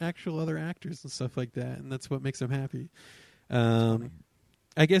slaughter actual other actors and stuff like that. And that's what makes them happy.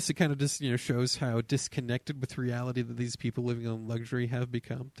 I guess it kind of just shows how disconnected with reality that these people living on luxury have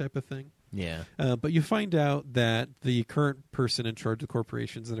become, type of thing. Yeah. But you find out that the current person in charge of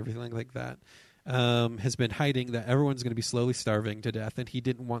corporations and everything like that has been hiding that everyone's going to be slowly starving to death, and he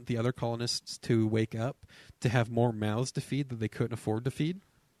didn't want the other colonists to wake up to have more mouths to feed that they couldn't afford to feed.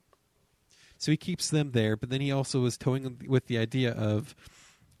 So he keeps them there, but then he also is toying with the idea of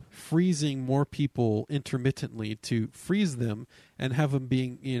freezing more people intermittently to freeze them and have them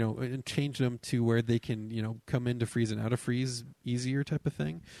being, and change them to where they can, come into freeze and out of freeze easier type of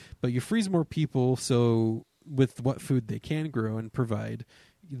thing. But you freeze more people, so with what food they can grow and provide,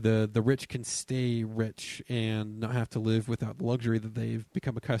 the rich can stay rich and not have to live without the luxury that they've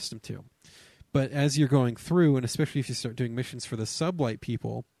become accustomed to. But as you're going through, and especially if you start doing missions for the sublight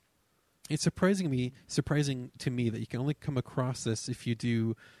people, it's surprising to me that you can only come across this if you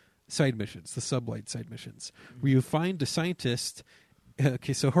do side missions, the sublight side missions, where you find a scientist.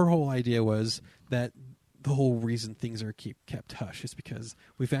 Okay, so her whole idea was that the whole reason things are kept hush is because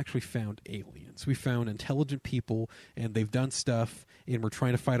we've actually found aliens. We found intelligent people, and they've done stuff, and we're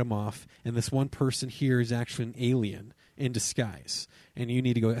trying to fight them off. And this one person here is actually an alien in disguise, and you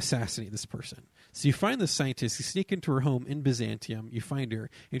need to go assassinate this person. So you find the scientist, you sneak into her home in Byzantium, you find her,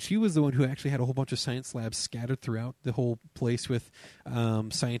 and she was the one who actually had a whole bunch of science labs scattered throughout the whole place with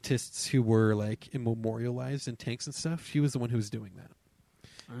scientists who were like immemorialized in tanks and stuff. She was the one who was doing that.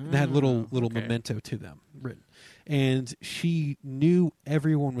 They had little memento to them written. And she knew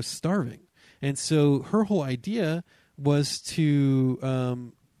everyone was starving. And so her whole idea was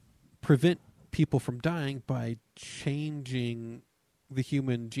to prevent people from dying by changing the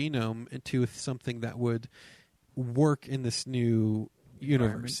human genome into something that would work in this new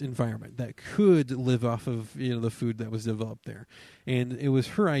environment that could live off of the food that was developed there. And it was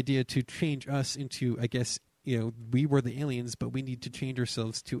her idea to change us into, I guess, we were the aliens, but we need to change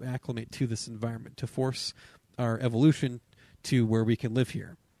ourselves to acclimate to this environment, to force our evolution to where we can live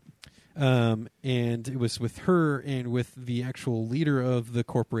here. And it was with her and with the actual leader of the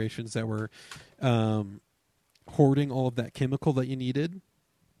corporations that were hoarding all of that chemical that you needed.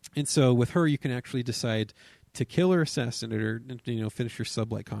 And so with her, you can actually decide to kill or assassinate her, finish your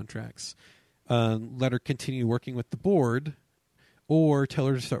sublight contracts, let her continue working with the board, or tell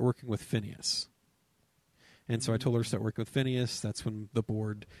her to start working with Phineas. And so I told her to start working with Phineas. That's when the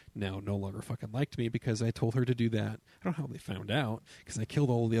board now no longer fucking liked me because I told her to do that. I don't know how they found out because I killed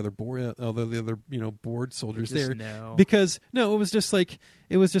all the other board soldiers there. Know. Because it was just like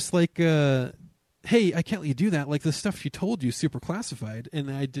hey, I can't let you do that. Like the stuff she told you super classified, and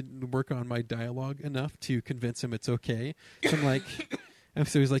I didn't work on my dialogue enough to convince him it's okay. So I'm like, and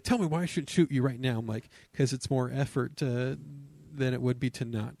so he's like, tell me why I shouldn't shoot you right now. I'm like, because it's more effort than it would be to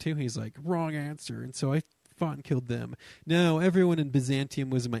not to. He's like, wrong answer. And so I fought and killed them. No, everyone in Byzantium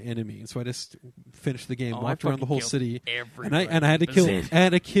was my enemy, and so I just finished the game, walked around the whole city, and I had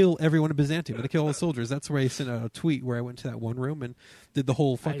to kill everyone in Byzantium. I had to kill all the soldiers. That's where I sent out a tweet where I went to that one room and did the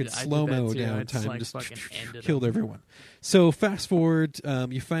whole fucking slow-mo downtime, just killed everyone. So fast forward,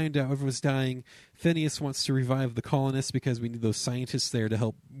 you find out everyone's dying. Phineas wants to revive the colonists because we need those scientists there to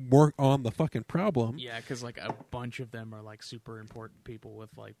help work on the fucking problem. Yeah, because like a bunch of them are like super important people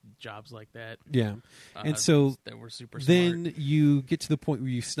with like jobs like that. Yeah, and so that were super then smart. you get to the point where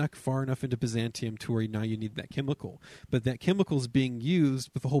you snuck far enough into Byzantium to where now you need that chemical, but that chemical is being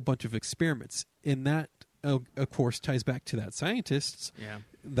used with a whole bunch of experiments, and that of course ties back to that scientists. Yeah.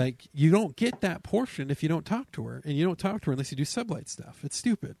 Like, you don't get that portion if you don't talk to her, and you don't talk to her unless you do sublight stuff. It's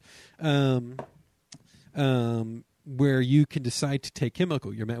stupid. Where you can decide to take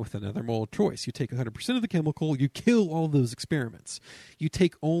chemical. You're met with another moral choice. You take 100% of the chemical, you kill all those experiments. You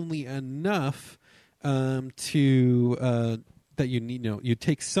take only enough to that you need. You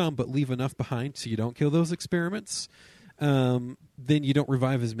take some, but leave enough behind so you don't kill those experiments. Then you don't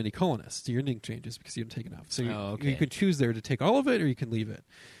revive as many colonists. Your ending changes because you don't take enough. So you can choose there to take all of it, or you can leave it.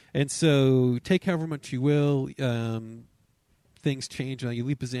 And so take however much you will. Things change. You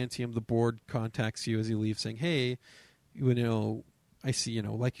leave Byzantium. The board contacts you as you leave, saying, "Hey, I see.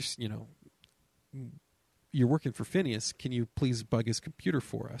 You're working for Phineas. Can you please bug his computer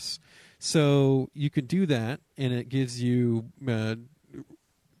for us?" So you can do that, and it gives you.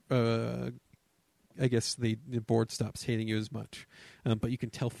 I guess the board stops hating you as much, but you can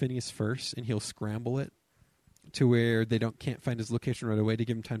tell Phineas first, and he'll scramble it to where they can't find his location right away to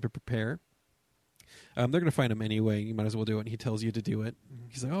give him time to prepare. They're going to find him anyway. You might as well do it. And he tells you to do it.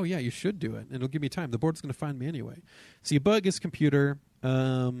 He's like, "Oh yeah, you should do it, and it'll give me time. The board's going to find me anyway." So you bug his computer.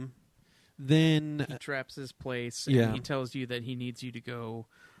 Then he traps his place. And he tells you that he needs you to go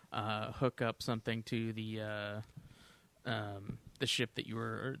hook up something to the ship that you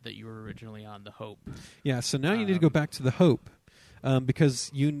were originally on, the Hope. Yeah, so now you need to go back to the Hope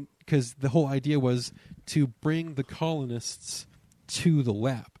because because the whole idea was to bring the colonists to the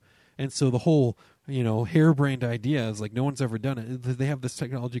lab. And so the whole, harebrained idea is like no one's ever done it. They have this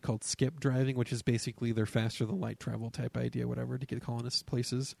technology called skip driving, which is basically their faster than light travel type idea, whatever, to get colonists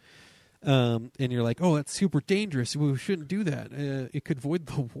places. And you're like, oh, that's super dangerous. We shouldn't do that. It could void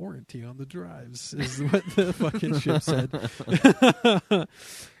the warranty on the drives, is what the fucking ship said.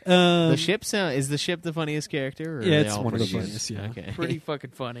 The ship is the ship the funniest character? Or yeah, are they it's all one of the pretty good? funniest, yeah. Okay. Pretty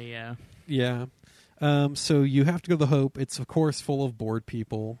fucking funny, yeah. Yeah. So you have to go to the Hope. It's, of course, full of bored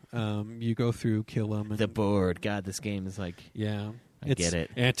people. You go through, kill them. And, The board. God, this game is like yeah. I get it.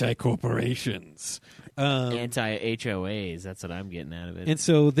 Anti-corporations. anti-HOAs. That's what I'm getting out of it. And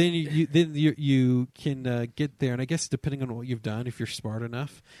so then you can get there, and I guess depending on what you've done, if you're smart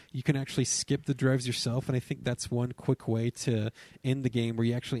enough, you can actually skip the drives yourself. And I think that's one quick way to end the game, where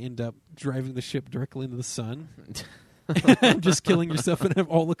you actually end up driving the ship directly into the sun, and just killing yourself and have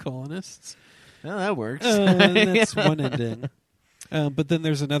all the colonists. Well, that works. That's one ending. But then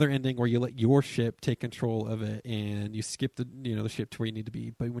there's another ending where you let your ship take control of it, and you skip the ship to where you need to be.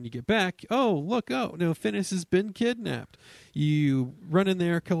 But when you get back, Phineas has been kidnapped. You run in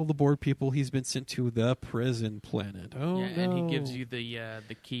there, kill all the bored people. He's been sent to the prison planet. Oh, yeah, no. and he gives you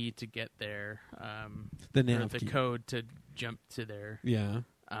the key to get there. The or nav the key. code to jump to there. Yeah,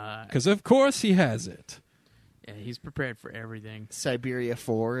 because of course he has it. Yeah, he's prepared for everything. Siberia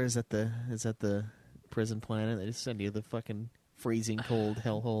 4 is at the prison planet. They just send you the fucking freezing cold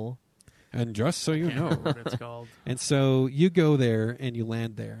hellhole. And just so you Can't know, remember what it's called. and so you go there and you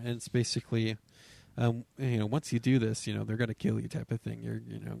land there, and it's basically, once you do this, they're gonna kill you type of thing. You're,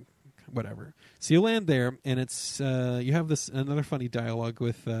 whatever. So you land there, and it's you have another funny dialogue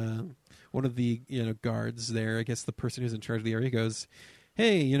with one of the guards there. I guess the person who's in charge of the area goes,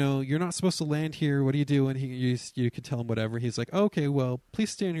 hey, you're not supposed to land here. What do you do? And you could tell him whatever. He's like, okay, well,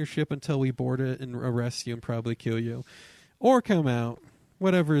 please stay on your ship until we board it and arrest you and probably kill you, or come out.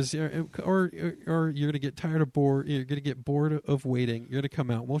 Whatever is, or you're gonna get tired of bored. You're gonna get bored of waiting. You're gonna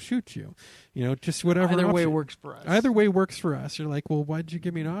come out, and we'll shoot you. Just whatever. Either way option. works for us. Either way works for us. You're like, well, why did you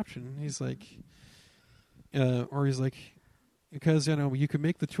give me an option? He's like, because you can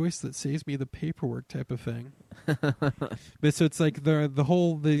make the choice that saves me the paperwork type of thing. But so it's like the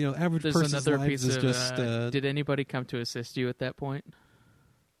whole average There's person's another lives piece is of. just Did anybody come to assist you at that point?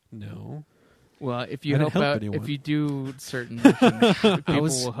 no. Well, if I you didn't help help out, anyone. if you do certain missions, people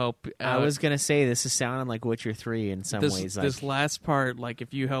will help. I was gonna say this is sounding like Witcher 3 in some ways. This last part, like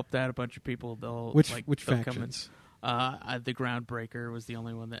if you helped out a bunch of people, they'll Which they'll factions? Come in. The Groundbreaker was the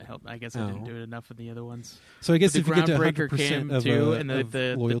only one that helped. I guess I didn't do it enough of the other ones. So I guess The if you get to Groundbreaker 100% came of, too, uh, and of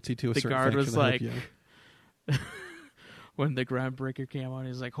the loyalty to a the certain guard faction, was they'll help like- you. When the Groundbreaker came on,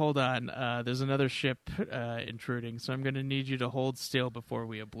 he's like, "Hold on, there's another ship intruding, so I'm going to need you to hold still before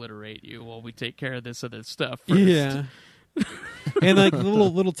we obliterate you while we take care of this other stuff first." Yeah. And like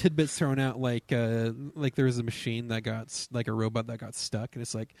little tidbits thrown out, like there was a machine that got like a robot that got stuck, and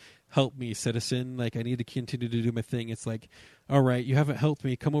it's like, help me, citizen, like I need to continue to do my thing. It's like, all right, you haven't helped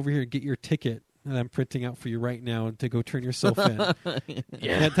me, come over here and get your ticket that I'm printing out for you right now to go turn yourself in.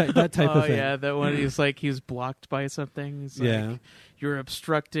 Yeah, that type of thing. Yeah, that one. He's like, he's blocked by something. He's like, you're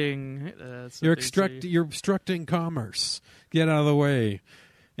obstructing. You're obstructing commerce. Get out of the way.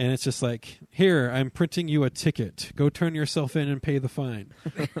 And it's just like, here, I'm printing you a ticket. Go turn yourself in and pay the fine.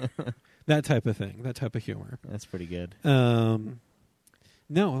 That type of thing. That type of humor. That's pretty good.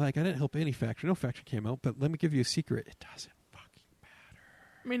 No, like I didn't help any faction. No faction came out, but let me give you a secret. It doesn't fucking matter.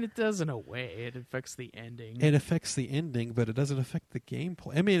 I mean, it does in a way. It affects the ending. It affects the ending, but it doesn't affect the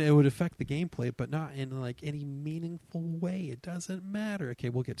gameplay. I mean, it would affect the gameplay, but not in like any meaningful way. It doesn't matter. Okay,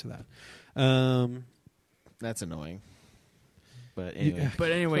 we'll get to that. That's annoying. But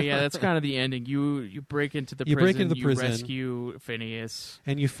anyway, Yeah, that's kind of the ending. You break into the prison. You rescue Phineas,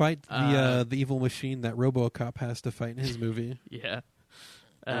 and you fight the evil machine that RoboCop has to fight in his movie. Yeah.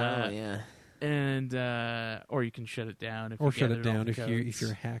 yeah. And or you can shut it down. Or shut it down if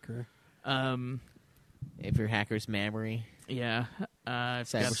you're a hacker. If you're hacker's memory. Yeah.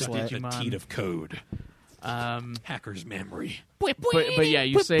 Cyber got the slut. Digimon. A teat of code. Hacker's memory. But yeah,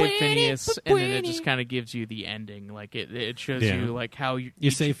 you save Phineas, and then it just kind of gives you the ending. Like it shows you like how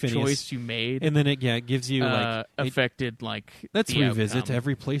each save Phineas, choice you made, and then it gives you like affected like. Let's the revisit outcome.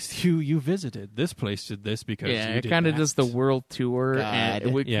 every place you visited. This place did this because you it did kind of that. does the world tour, and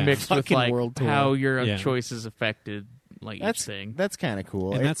God. mixed with Fucking like world tour. how your Yeah. choices affected like each That's thing. That's kind of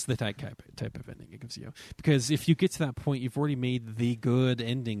cool. And that's the type of ending it gives you. Because if you get to that point, you've already made the good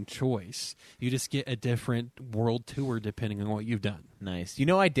ending choice. You just get a different world tour depending on what you've done. Nice. You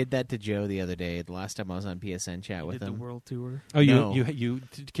know, I did that to Joe the other day. The last time I was on PSN chat with Did him. the world tour? Oh, No. you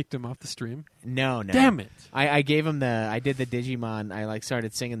kicked him off the stream? No. Damn it! I gave him I did the Digimon. I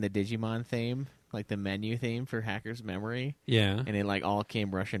started singing the Digimon theme, like the menu theme for Hacker's Memory. Yeah. And it all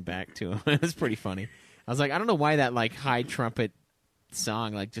came rushing back to him. It was pretty funny. I was like, I don't know why that high trumpet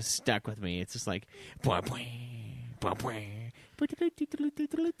song just stuck with me. It's just like and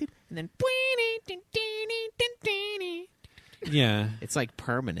then Yeah. it's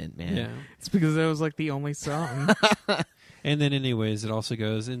permanent, man. Yeah. It's because that was the only song. And then anyways, it also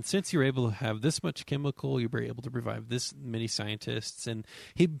goes, and since you're able to have this much chemical, you're able to revive this many scientists. And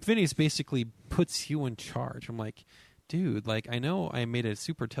Phineas basically puts you in charge. I'm like, dude, I know I made a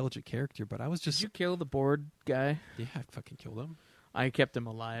super intelligent character, but I was just... Did you kill the board guy? Yeah, I fucking killed him. I kept him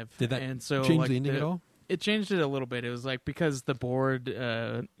alive. Did that and so, change the ending at all? It changed it a little bit. It was because the board,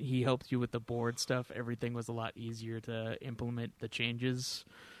 he helped you with the board stuff, everything was a lot easier to implement the changes.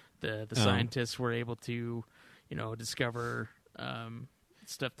 The scientists were able to, discover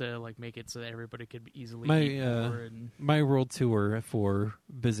stuff to make it so that everybody could easily eat more. My world tour for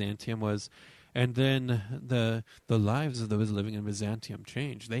Byzantium was... And then the lives of those living in Byzantium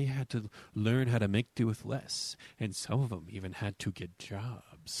changed. They had to learn how to make do with less. And some of them even had to get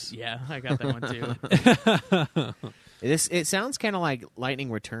jobs. Yeah, I got that one too. It sounds kind of like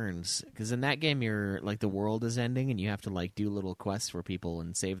Lightning Returns, because in that game you're the world is ending and you have to do little quests for people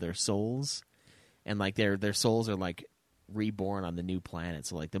and save their souls, and their souls are reborn on the new planet.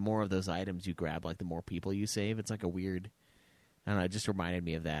 So the more of those items you grab, the more people you save. It's a weird. I don't know. It just reminded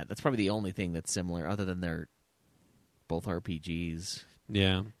me of that. That's probably the only thing that's similar, other than they're both RPGs.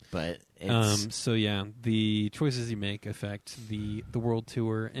 Yeah, but it's... so yeah, the choices you make affect the world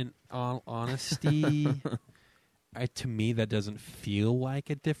tour. In all honesty, to me, that doesn't feel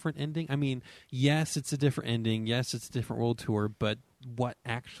like a different ending. I mean, yes, it's a different ending. Yes, it's a different world tour, but what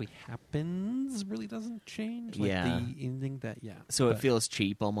actually happens really doesn't change. The ending So it feels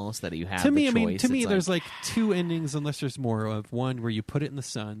cheap almost that you have to me. the choice. I mean, to me, there's two endings, unless there's more of one where you put it in the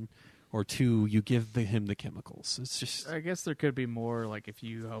sun, or two, you give him the chemicals. It's just... I guess there could be more, if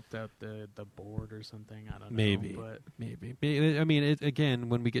you helped out the board or something. I don't know. Maybe. I mean, again,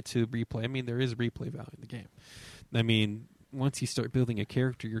 when we get to replay, I mean, there is replay value in the game. I mean, once you start building a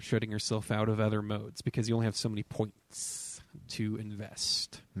character, you're shutting yourself out of other modes because you only have so many points to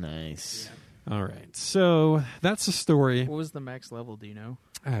invest. Nice. Yeah. All right. So that's the story. What was the max level? Do you know?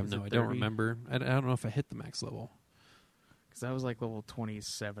 I have no. I don't remember. I don't know if I hit the max level. Because I was level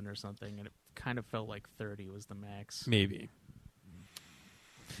 27 or something, and it kind of felt like 30 was the max. Maybe.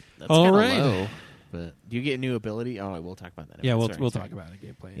 That's all right. Low, but do you get a new ability? Oh, we'll talk about that. Yeah, we'll talk about it.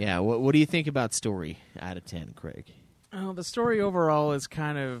 Gameplay. Yeah. What do you think about story out of 10, Craig? Oh, the story overall is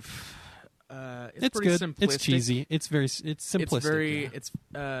kind of. It's pretty good. simplistic. It's cheesy. It's simplistic.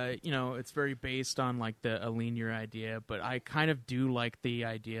 It's very based on a linear idea, but I kind of do like the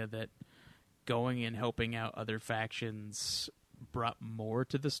idea that going and helping out other factions brought more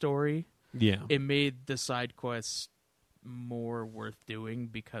to the story. Yeah, it made the side quests more worth doing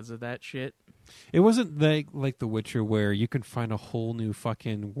because of that shit. It wasn't like The Witcher, where you can find a whole new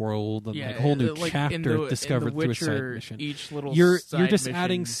fucking world and a whole new chapter discovered through a side mission. Each little you're just mission...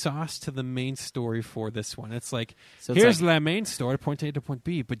 adding sauce to the main story for this one. It's here's the main story, point A to point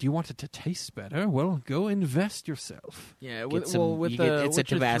B, but you want it to taste better? Well, go invest yourself. Yeah, it's Witcher a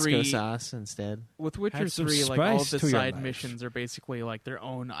Tabasco 3, sauce instead. With Witcher 3, all of the side missions are basically their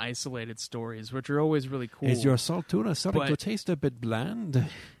own isolated stories, which are always really cool. Is your saltuna starting to taste a bit bland?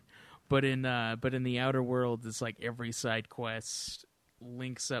 But in the Outer Worlds, it's every side quest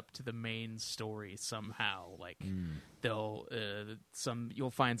links up to the main story somehow.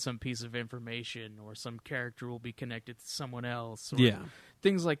 You'll find some piece of information, or some character will be connected to someone else. Or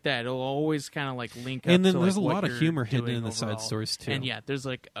things like that. It'll always kind of link up. And then to, there's a what lot of humor hidden in the overall. side stories too. And there's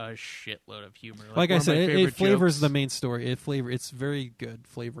a shitload of humor. Like I said, it flavors the main story. It's very good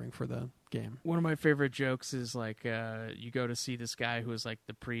flavoring for the game. One of my favorite jokes is you go to see this guy who was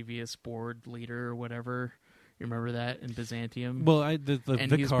the previous board leader or whatever. You remember that in Byzantium? Well, the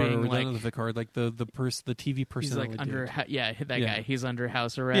vicar, or the vicar, the TV person. He's under guy. He's under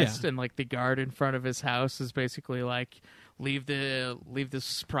house arrest, and the guard in front of his house is basically leave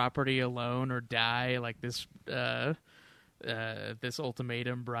this property alone or die. This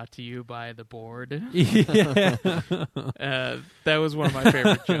ultimatum brought to you by the board. Yeah. That was one of my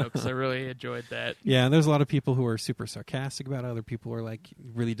favorite jokes. I really enjoyed that. Yeah, there's a lot of people who are super sarcastic about it. Other people are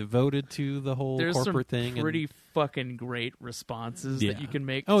really devoted to the whole corporate thing. Pretty fucking great responses that you can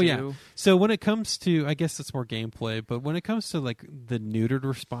make. Oh too. yeah. So when it comes to, I guess it's more gameplay, but when it comes to like the neutered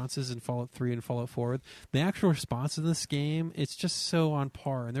responses in Fallout 3 and Fallout 4, the actual response in this game, it's just so on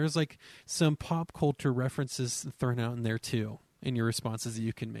par. And there's like some pop culture references thrown out in there too, in your responses that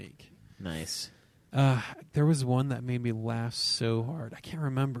you can make. Nice. There was one that made me laugh so hard. I can't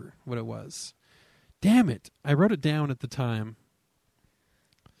remember what it was. Damn it. I wrote it down at the time.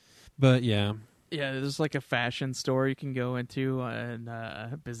 But yeah. Yeah, there's like a fashion store you can go into in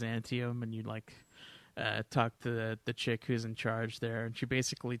Byzantium, and you like talk to the chick who's in charge there, and she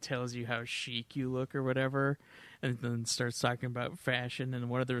basically tells you how chic you look or whatever, and then starts talking about fashion. And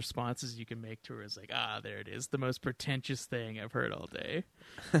one of the responses you can make to her is like, there it is, the most pretentious thing I've heard all day.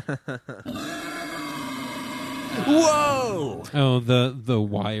 Whoa! Oh, the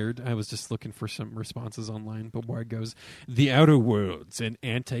Wired. I was just looking for some responses online, but Wired goes, "The Outer Worlds, an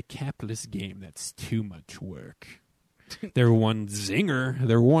anti-capitalist game that's too much work." They're one zinger.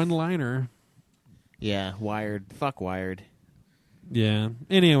 They're one-liner. Yeah, Wired. Fuck Wired. Yeah.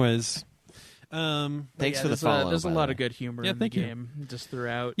 Anyways. Thanks for the follow. There's a lot of good humor in the thank you. game just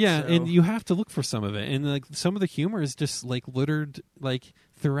throughout. Yeah, so. and you have to look for some of it, and like some of the humor is just like littered like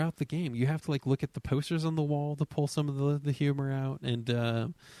throughout the game. You have to like look at the posters on the wall to pull some of the humor out, and a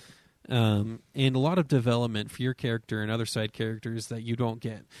lot of development for your character and other side characters that you don't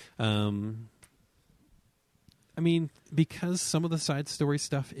get. I mean, because some of the side story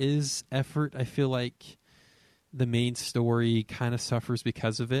stuff is effort, I feel like the main story kind of suffers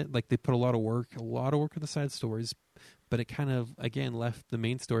because of it. Like they put a lot of work in the side stories, but it kind of, again, left the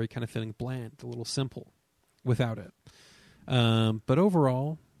main story kind of feeling bland, a little simple without it. But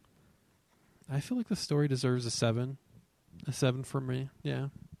overall, I feel like the story deserves a 7. A 7 for me, yeah.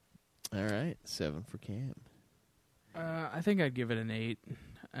 All right, 7 for Cam. I think I'd give it an 8.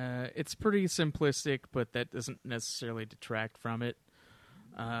 It's pretty simplistic, but that doesn't necessarily detract from it.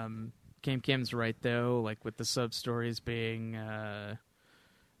 Cam's right, though, like with the sub-stories being...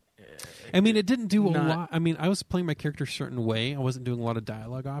 I mean, it didn't do a lot. I mean, I was playing my character a certain way. I wasn't doing a lot of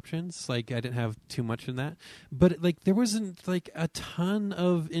dialogue options. Like, I didn't have too much in that. But, like, there wasn't, like, a ton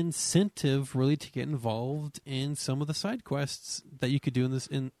of incentive, really, to get involved in some of the side quests that you could do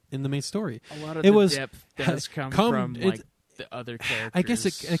in the main story. A lot of depth does come from, like, the other characters. I guess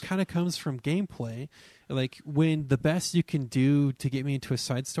it kind of comes from gameplay. Like, when the best you can do to get me into a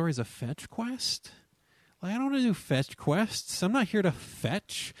side story is a fetch quest. Like, I don't want to do fetch quests. I'm not here to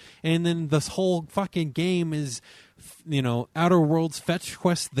fetch. And then this whole fucking game is, Outer Worlds fetch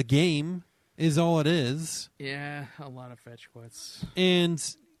quest. The game is all it is. Yeah, a lot of fetch quests. And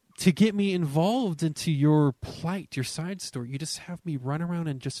to get me involved into your plight, your side story, you just have me run around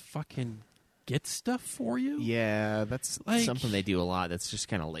and just fucking get stuff for you. Yeah, that's like, something they do a lot. That's just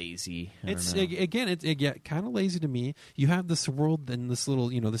kind of lazy. It's kind of lazy to me. You have this world and this little,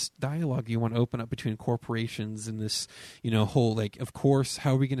 this dialogue you want to open up between corporations and this, whole, like, of course,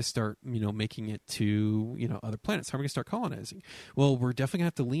 how are we going to start, making it to, other planets? How are we going to start colonizing? Well, we're definitely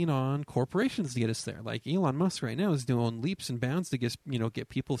going to have to lean on corporations to get us there. Like Elon Musk right now is doing leaps and bounds to get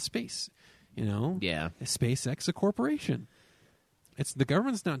people to space. Yeah, SpaceX, a corporation. It's the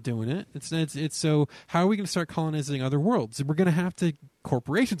government's not doing it. It's so how are we going to start colonizing other worlds? We're going to have to.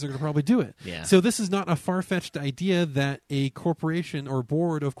 Corporations are going to probably do it. Yeah. So this is not a far-fetched idea that a corporation or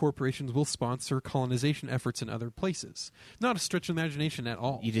board of corporations will sponsor colonization efforts in other places. Not a stretch of imagination at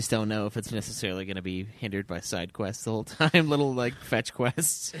all. You just don't know if it's necessarily going to be hindered by side quests the whole time, little like fetch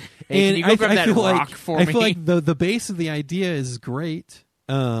quests. Hey, and can you go grab that feel rock like, for me? I feel like the base of the idea is great,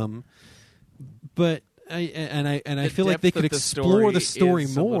 but. I feel like they could explore the story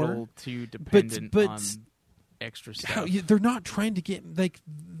more. A little too dependent on extra stuff. They're not trying to get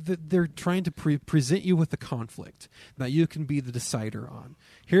they're trying to present you with a conflict that you can be the decider on.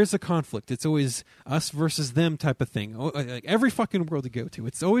 Here's a conflict. It's always us versus them type of thing. Like every fucking world you go to,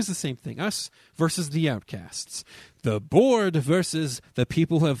 it's always the same thing. Us versus the outcasts. The board versus the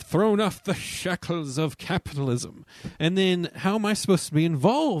people who have thrown off the shackles of capitalism. And then how am I supposed to be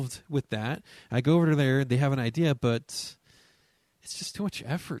involved with that? I go over to there, they have an idea, but it's just too much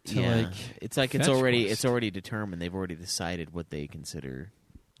effort to it's already determined. They've already decided what they consider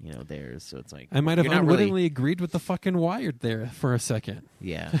theirs. So it's like I might have unwittingly agreed with the fucking Wired there for a second.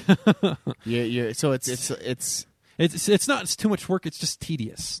 Yeah. Yeah. So it's It's not too much work. It's just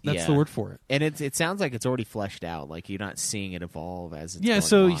tedious. That's the word for it. And it sounds like it's already fleshed out. Like you're not seeing it evolve as it's Yeah.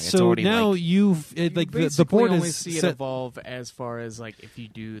 going along. It's So already, now like, you've the board only is see it set. evolve as far as like if you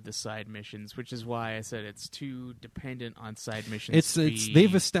do the side missions, which is why I said it's too dependent on side missions.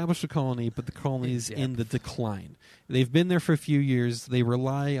 They've established a colony, but the colony is in the decline. They've been there for a few years. They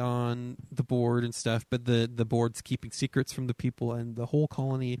rely on the board and stuff, but the board's keeping secrets from the people, and the whole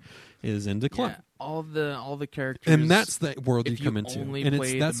colony is in decline. Yeah, all the characters, And that's the world you if come into, only and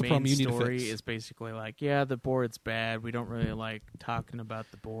play that's the main problem you need to story fix. is basically like, yeah, the board's bad. We don't really like talking about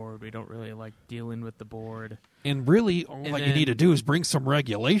the board. We don't really like dealing with the board. And really, all And that you then- need to do is bring some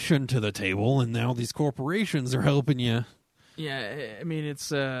regulation to the table, and now these corporations are helping you. Yeah, I mean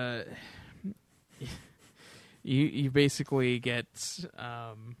it's you basically get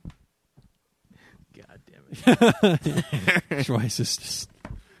God damn it. Schweiss is just.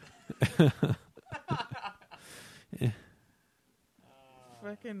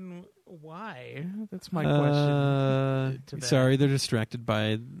 Fucking why? That's my question. to that. Sorry, they're distracted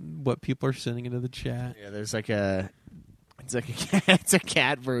by what people are sending into the chat. Yeah, there's like it's a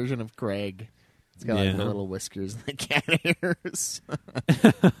cat version of Craig. It's got like the little whiskers and the cat ears.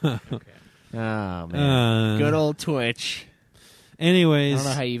 Okay. Oh man, good old Twitch. Anyways, I don't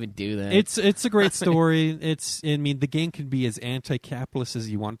know how you even do that. It's a great story. I mean, the game can be as anti-capitalist as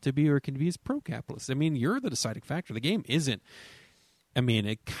you want it to be, or it can be as pro-capitalist. I mean, you're the deciding factor. The game isn't. I mean,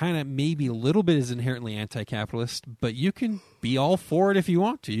 it kind of maybe a little bit is inherently anti-capitalist, but you can be all for it if you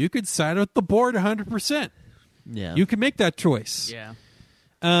want to. You could side with the board 100%. Yeah, You can make that choice. Yeah.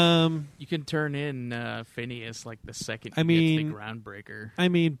 You can turn in Phineas like the second I he mean- gets the groundbreaker. I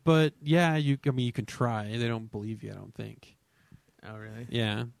mean, but yeah, you can try. They don't believe you, I don't think. Oh, really?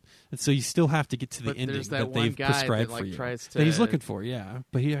 Yeah. And so you still have to get to the But ending there's that that one they've guy prescribed that, like, for you. tries That he's to- looking for, yeah.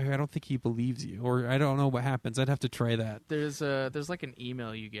 But I don't think he believes you, or I don't know what happens. I'd have to try that. There's like an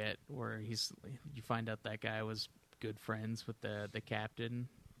email you get where you find out that guy was good friends with the captain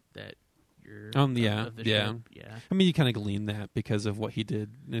that you're of the ship. Yeah. I mean, you kind of glean that because of what he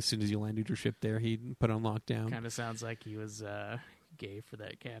did as soon as you landed your ship there. He put on lockdown. Kind of sounds like he was gay for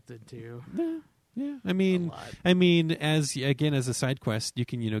that captain too. Yeah, I A mean, lot. as a side quest, you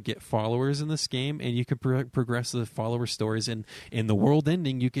can get followers in this game, and you can progress the follower stories. And in the world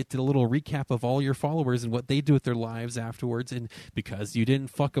ending, you get a little recap of all your followers and what they do with their lives afterwards. And because you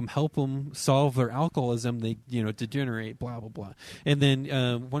didn't help them solve their alcoholism, they degenerate. Blah blah blah. And then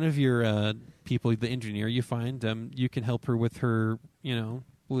one of your people, the engineer, you find you can help her with her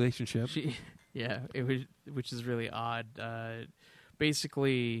relationship. Which is really odd.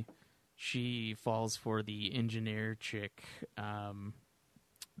 Basically, she falls for the engineer chick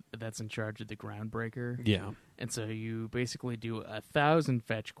that's in charge of the groundbreaker. Yeah. And so you basically do 1,000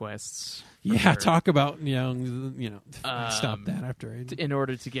 fetch quests. Yeah, her, talk about stop that after in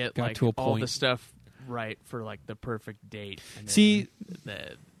order to get got like to a all the point. stuff right for like the perfect date. And then See,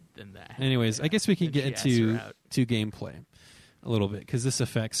 then that. anyways, I guess we can then get she asks into her out. to gameplay a little bit, because this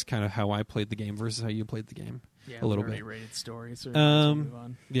affects kind of how I played the game versus how you played the game. Yeah, a little we already bit. rated story, so move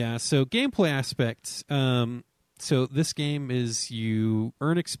on. Yeah, so gameplay aspects. So this game is you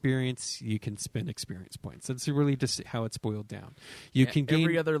earn experience, you can spend experience points. That's really just how it's boiled down. You can gain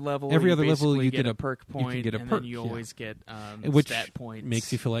every other level. you basically get a perk you can point, get a and perk, then you yeah. always get which stat points.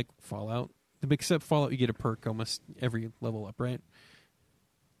 makes you feel like Fallout. Except Fallout, you get a perk almost every level up, right?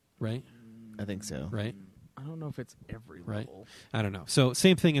 Right? I think so. Right? I don't know if it's every Right. level. I don't know. So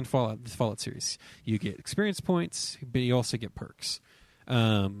same thing in Fallout, the Fallout series. You get experience points, but you also get perks.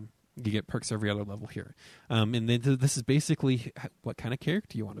 You get perks every other level here. And then this is basically what kind of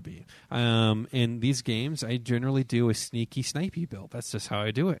character you want to be. In these games, I generally do a sneaky, snipey build. That's just how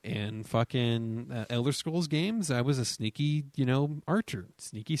I do it. In fucking Elder Scrolls games, I was a sneaky, archer,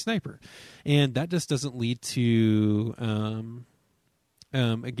 sneaky sniper. And that just doesn't lead to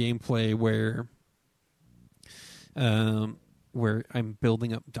a gameplay where I'm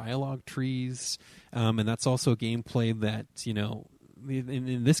building up dialogue trees, and that's also a gameplay that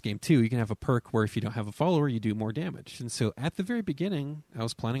in this game too, you can have a perk where if you don't have a follower, you do more damage. And so at the very beginning, I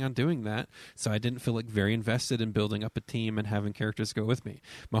was planning on doing that, so I didn't feel like very invested in building up a team and having characters go with me.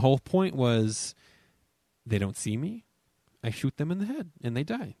 My whole point was they don't see me, I shoot them in the head and they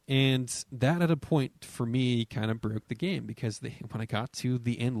die. And that at a point for me kind of broke the game, because when I got to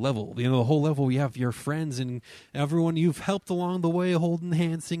the end level, the whole level, you have your friends and everyone you've helped along the way holding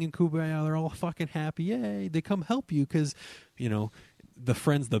hands, singing Kumbaya. They're all fucking happy. Yay. They come help you because, the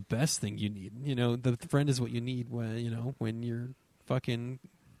friend's the best thing you need. The friend is what you need when you're fucking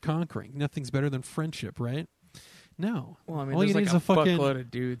conquering. Nothing's better than friendship, right? No. Well, I mean, All there's you like need a is a fucking fuckload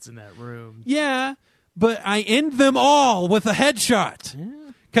of dudes in that room. Yeah, but I end them all with a headshot.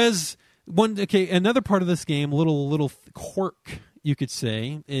 Because another part of this game, little quirk, you could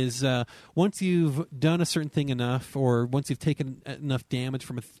say, is once you've done a certain thing enough, or once you've taken enough damage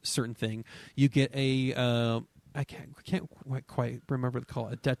from a certain thing, you get a I can't quite remember what to call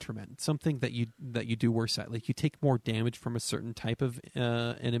it, a detriment, something that you do worse at. Like you take more damage from a certain type of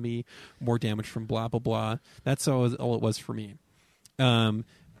enemy, more damage from blah blah blah. That's all it was for me.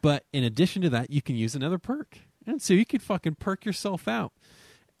 But in addition to that, you can use another perk, and so you can fucking perk yourself out.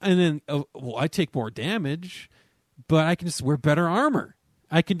 And then, I take more damage, but I can just wear better armor.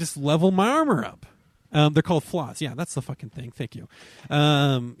 I can just level my armor up. They're called flaws. Yeah, that's the fucking thing. Thank you.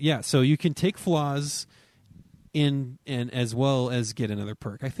 So you can take flaws and as well as get another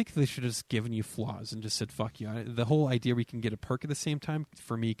perk. I think they should have just given you flaws and just said, fuck you. The whole idea we can get a perk at the same time,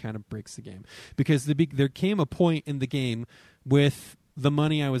 for me, kind of breaks the game. Because there came a point in the game with the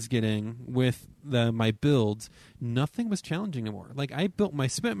money I was getting, with my builds, nothing was challenging anymore. Like,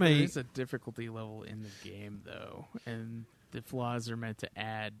 There's a difficulty level in the game, though, and the flaws are meant to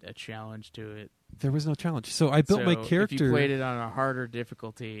add a challenge to it. There was no challenge. So I built my character. If you played it on a harder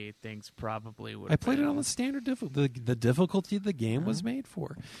difficulty, things probably would. I played it on the standard difficulty. The difficulty the game was made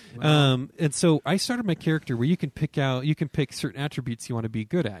for. And so I started my character where you can pick certain attributes you want to be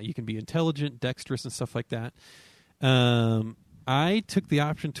good at. You can be intelligent, dexterous, and stuff like that. I took the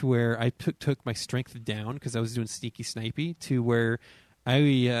option to where I took my strength down because I was doing sneaky snipey, to where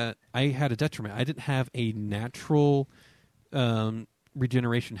I had a detriment. I didn't have a natural health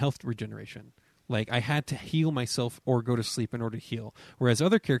regeneration. Like, I had to heal myself or go to sleep in order to heal. Whereas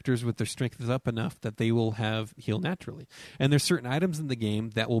other characters with their strength is up enough that they will heal naturally. And there's certain items in the game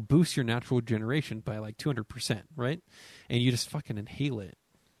that will boost your natural regeneration by like 200%, right? And you just fucking inhale it.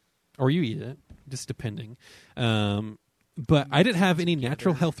 Or you eat it, just depending. But I didn't have any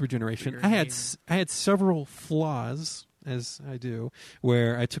natural health regeneration. I had several flaws, as I do,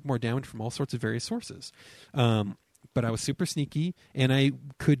 where I took more damage from all sorts of various sources. But I was super sneaky, and I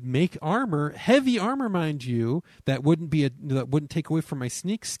could make armor, heavy armor, mind you, that wouldn't take away from my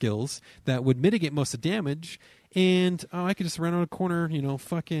sneak skills, that would mitigate most of the damage, and I could just run on a corner,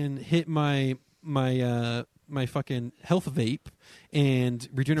 fucking hit my fucking health vape and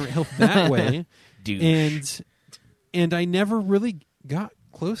regenerate health that way. Douche. And I never really got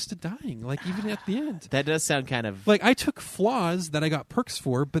close to dying, like even at the end. That does sound kind of... Like, I took flaws that I got perks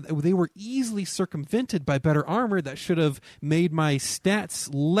for, but they were easily circumvented by better armor that should have made my stats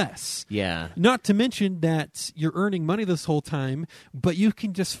less. Yeah. Not to mention that you're earning money this whole time, but you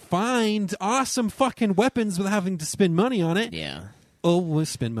can just find awesome fucking weapons without having to spend money on it. Yeah. Oh, we'll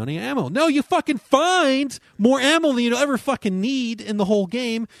spend money on ammo. No, you fucking find more ammo than you'll ever fucking need in the whole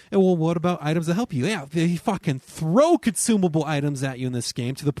game. And well, what about items that help you? Yeah, they fucking throw consumable items at you in this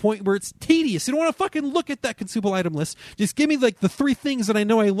game to the point where it's tedious. You don't want to fucking look at that consumable item list. Just give me like the 3 things that I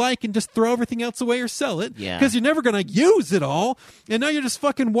know I like and just throw everything else away or sell it. Yeah. Because you're never going to use it all. And now you're just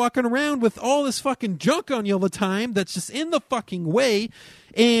fucking walking around with all this fucking junk on you all the time that's just in the fucking way.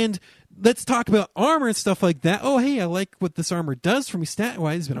 And let's talk about armor and stuff like that. Oh, hey, I like what this armor does for me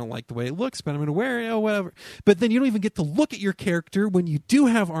stat-wise, but I don't like the way it looks, but I'm going to wear it, or whatever. But then you don't even get to look at your character when you do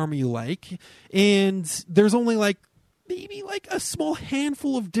have armor you like, and there's only maybe a small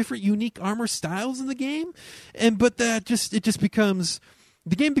handful of different unique armor styles in the game, but the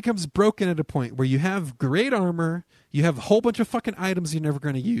game becomes broken at a point where you have great armor, you have a whole bunch of fucking items you're never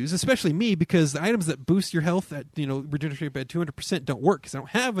going to use, especially me, because the items that boost your health at regeneration by 200% don't work because I don't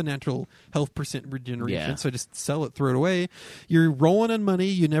have a natural health percent regeneration. Yeah. So I just sell it, throw it away. You're rolling on money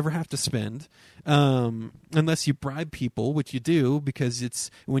you never have to spend, unless you bribe people, which you do, because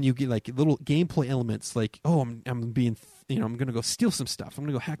it's when you get like little gameplay elements like, oh, I'm being I'm going to go steal some stuff. I'm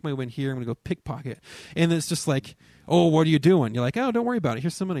going to go hack my way in here. I'm going to go pickpocket. And it's just like, oh, what are you doing? You're like, oh, don't worry about it.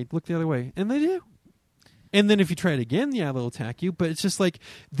 Here's some money. Look the other way. And they do. And then if you try it again, yeah, they'll attack you. But it's just like,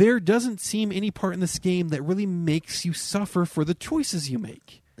 there doesn't seem any part in this game that really makes you suffer for the choices you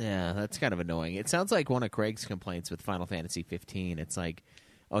make. Yeah, that's kind of annoying. It sounds like one of Craig's complaints with Final Fantasy 15. It's like,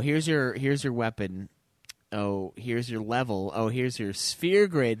 oh, here's your weapon. Oh, here's your level. Oh, here's your sphere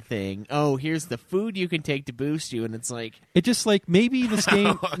grid thing. Oh, here's the food you can take to boost you. And it's like... It just like, maybe this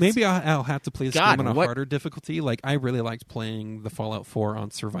game... maybe I'll have to play this game on a harder difficulty. Like, I really liked playing the Fallout 4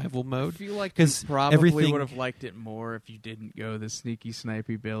 on survival mode. I feel like you probably would have liked it more if you didn't go the sneaky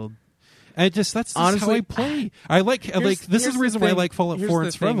snipey build. That's honestly how I play. This is the reason why I like Fallout 4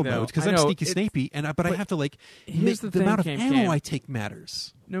 in survival mode, because I'm sneaky snipey, but I have to the amount of ammo I take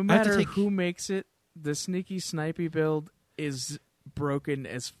matters. No matter who makes it, the sneaky snipey build is broken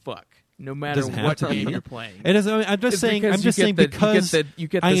as fuck. no matter Doesn't have what to be. game you're playing. It is. I'm just It's saying. because I'm just you saying get because you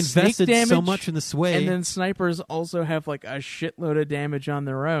get I the snake invested so damage, much in this way, and then snipers also have like a shitload of damage on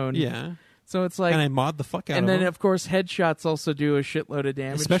their own. yeah. So it's like, And I mod the fuck out and of then them. of course headshots also do a shitload of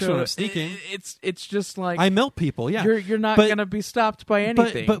damage, Especially so when I'm sneaking. It's just like I melt people. Yeah, you're not But- gonna be stopped by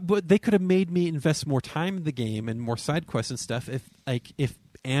anything. But they could have made me invest more time in the game and more side quests and stuff if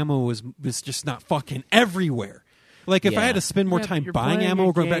ammo was just not fucking everywhere. Like if I Yeah. had to spend more Yeah, but time you're buying playing ammo a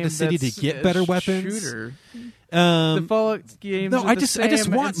or going back to game city to that's get a better weapons. Shooter. The Fallout games. no, are I the just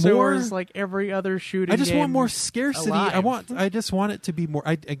same, want and so more- is like every other shooting. I just want game more scarcity. alive. I just want it to be more.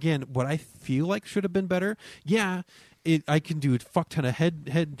 Again, what I feel like should have been better. Yeah, I can do a fuck ton of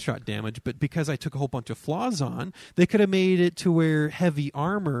headshot damage, but because I took a whole bunch of flaws on, they could have made it to where heavy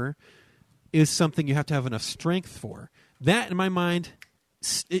armor is something you have to have enough strength for. That, in my mind,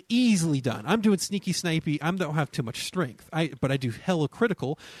 easily done. I'm doing sneaky snipey. I don't have too much strength. But I do hella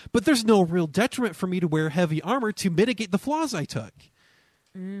critical. But there's no real detriment for me to wear heavy armor to mitigate the flaws I took.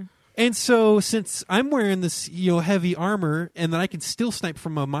 And so, since I'm wearing this, heavy armor, and then I can still snipe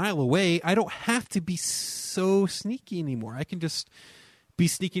from a mile away, I don't have to be so sneaky anymore. I can just be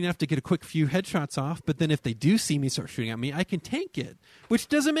sneaky enough to get a quick few headshots off. But then, if they do see me start shooting at me, I can tank it, which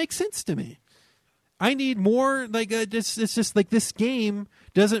doesn't make sense to me. I need more. Like it's just like this game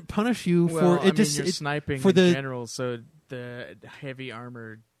doesn't punish you Well, for it. you're sniping for in the general, so the heavy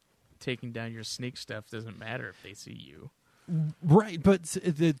armor taking down your sneak stuff doesn't matter if they see you. Right, but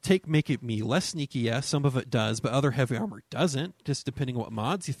make it me less sneaky. Yes, some of it does, but other heavy armor doesn't. Just depending on what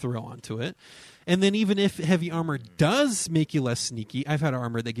mods you throw onto it. And then even if heavy armor does make you less sneaky, I've had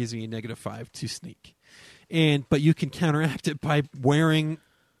armor that gives me a -5 to sneak, but you can counteract it by wearing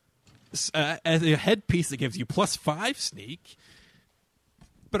a headpiece that gives you +5 sneak.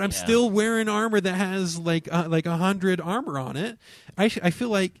 But I'm still wearing armor that has like 100 armor on it. I feel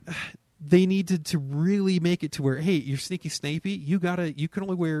like they needed to really make it to where, hey, you're sneaky snipey. You can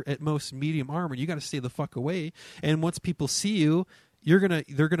only wear at most medium armor. You got to stay the fuck away. And once people see you, they're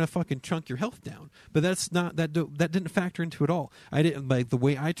gonna fucking chunk your health down. But that's not that didn't factor into it all. I didn't like the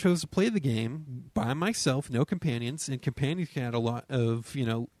way I chose to play the game by myself, no companions, and companions had a lot of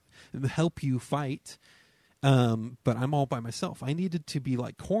help you fight. But I'm all by myself. I needed to be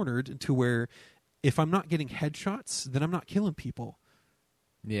like cornered to where if I'm not getting headshots, then I'm not killing people.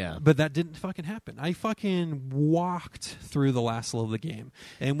 Yeah. But that didn't fucking happen. I fucking walked through the last level of the game.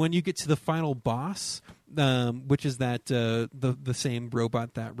 And when you get to the final boss, which is that the same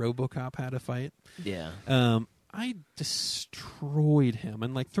robot that RoboCop had to fight, Yeah. I destroyed him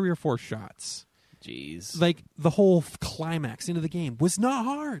in like 3 or 4 shots. Jeez. Like the whole climax into the game was not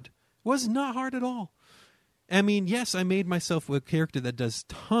hard. Was not hard at all. I mean, yes, I made myself a character that does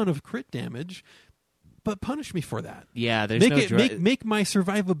ton of crit damage, but punish me for that. Yeah, there's make my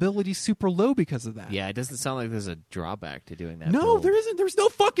survivability super low because of that. Yeah, it doesn't sound like there's a drawback to doing that. No, build. there isn't. There's no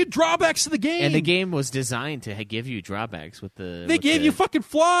fucking drawbacks to the game. And the game was designed to give you drawbacks with the. They gave you fucking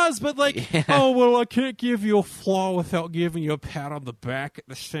flaws, but oh well, I can't give you a flaw without giving you a pat on the back at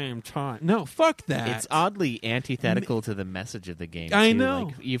the same time. No, fuck that. It's oddly antithetical to the message of the game. I too. know.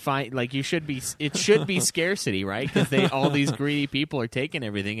 Like, you find it should be scarcity, right? Because all these greedy people are taking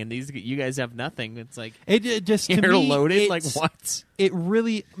everything, and you guys have nothing. It's like it just to you're me, loaded. Like what? It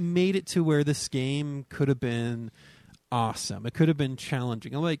really made it to where this game could have been awesome. It could have been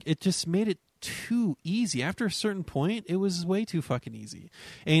challenging. Like it just made it too easy. After a certain point, it was way too fucking easy.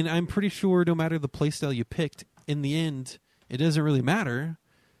 And I'm pretty sure no matter the playstyle you picked, in the end, it doesn't really matter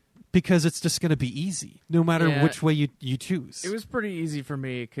because it's just going to be easy, no matter which way you choose. It was pretty easy for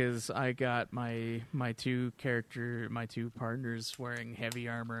me because I got my two partners wearing heavy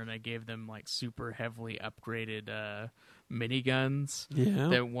armor, and I gave them like super heavily upgraded miniguns. Yeah,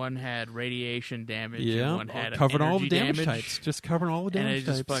 that one had radiation damage. Yeah, and one had covered all the energy damage types. Just covering all the damage and it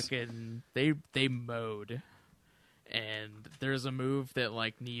types. just fucking they mowed. And there's a move that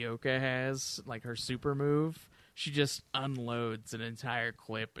like Nyoka has, like her super move. She just unloads an entire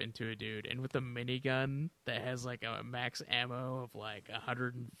clip into a dude, and with a minigun that has like a max ammo of like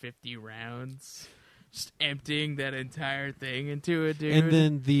 150 rounds, just emptying that entire thing into a dude. And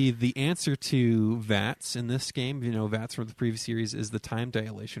then the answer to VATS in this game, VATS from the previous series, is the time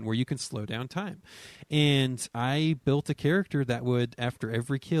dilation, where you can slow down time. And I built a character that would, after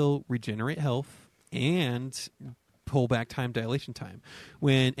every kill, regenerate health and pull back time dilation time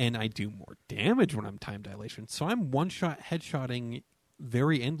and I do more damage when I'm time dilation, so I'm one-shot headshotting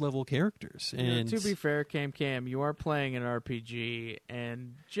very end-level characters. And to be fair, Cam, you are playing an RPG,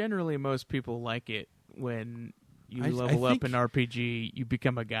 and generally most people like it when you level up an RPG, you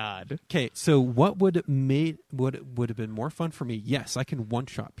become a god. Okay, so what would have been more fun for me? Yes, I can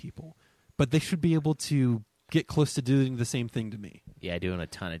one-shot people, but they should be able to get close to doing the same thing to me. Yeah, doing a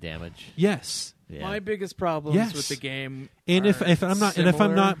ton of damage. Yes. Yeah. My biggest problems Yes. with the game, And if I'm not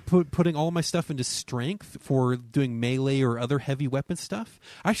similar. putting all my stuff into strength for doing melee or other heavy weapon stuff,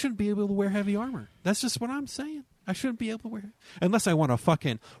 I shouldn't be able to wear heavy armor. That's just what I'm saying. I shouldn't be able to wear it unless I want to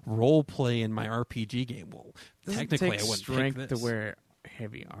fucking role play in my RPG game. Well, technically, It I wouldn't strength pick to this. wear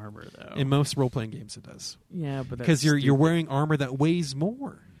heavy armor though. In most role playing games, it does Yeah, but because that's you're stupid. wearing armor that weighs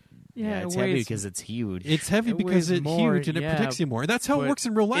more. Yeah, it it's heavy weighs- because it's huge. It's heavy It because weighs it's more, huge and it yeah, protects you more. That's how it but works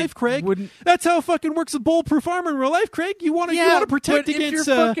in real life, it Craig. wouldn't- That's how it fucking works with bulletproof armor in real life, Craig. You want to protect but if against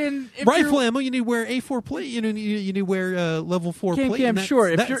you're fucking- if rifle you're- ammo. You need to wear A4 plate. You need to wear level 4 plate. Cam, and that's- sure.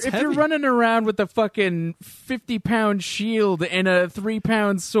 If that's you're heavy. running around with a fucking 50-pound shield and a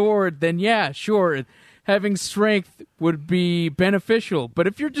 3-pound sword, then yeah, sure, having strength would be beneficial. But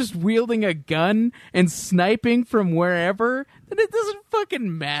if you're just wielding a gun and sniping from wherever, then it doesn't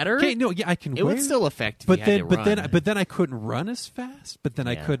fucking matter. Okay, no, yeah, I can it wear would still affect. If But you then, had to run. then I couldn't run as fast. But then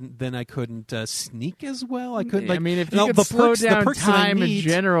I Yeah. couldn't sneak as well. I couldn't. Like, I mean, if you no, could the slow perks- the down perks that I time in need-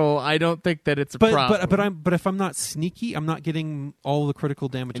 general, I don't think that it's a problem. But if I'm not sneaky, I'm not getting all the critical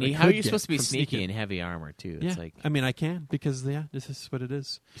damage. And I how are could you get supposed to be from sneaky sneaking. in heavy armor too? Yeah, It's like I mean, I can because this is what it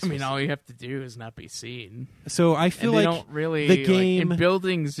is. I mean, all you have to do is not be seen. So I feel And they like don't really the like, game in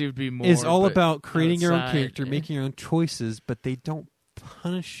buildings. You'd be more is all but about creating your own outside, character, yeah. making your own choices, but they don't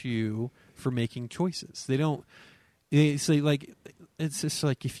punish you for making choices. They don't. It's like it's just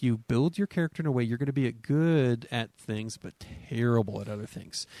like if you build your character in a way, you're going to be good at things, but terrible at other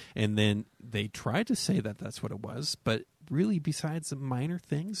things. And then they tried to say that that's what it was, but really, besides the minor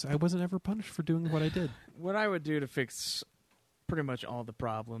things, I wasn't ever punished for doing what I did. What I would do to fix pretty much all the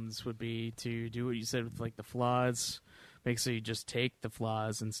problems would be to do what you said with like the flaws. Make so you just take the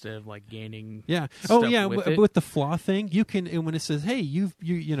flaws instead of like gaining. Yeah. stuff Oh, yeah. With it. With the flaw thing, you can, and when it says, "Hey, you're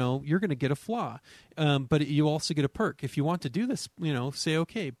going to get a flaw," but you also get a perk if you want to do this. Say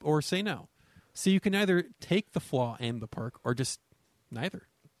okay or say no. So you can either take the flaw and the perk, or just neither.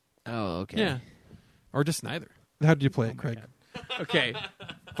 oh, okay. Yeah. Or just neither. How did you play it, Craig? Okay,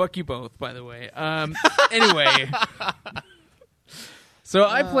 fuck you both. By the way. Anyway. So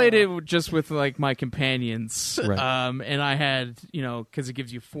I played it just with like my companions, Right. and I had because it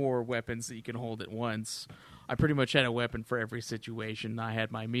gives you 4 weapons that you can hold at once. I pretty much had a weapon for every situation. I had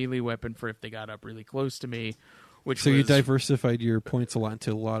my melee weapon for if they got up really close to me, which So was, you diversified your points a lot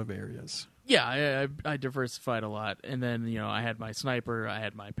into a lot of areas. yeah, I diversified a lot, and then I had my sniper, I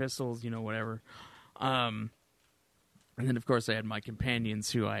had my pistols, whatever. And then, of course, I had my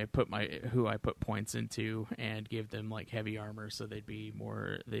companions who I put points into and gave them like heavy armor, so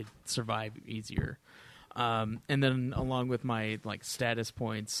they'd survive easier. And then, along with my like status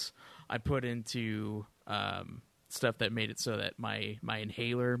points, I put into stuff that made it so that my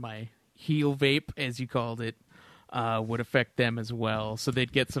inhaler, my heal vape, as you called it, would affect them as well. So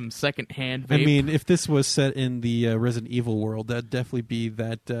they'd get some secondhand vape. I mean, if this was set in the Resident Evil world, that'd definitely be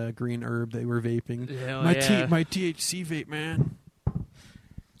that green herb they were vaping. Hell my yeah. my THC vape, man.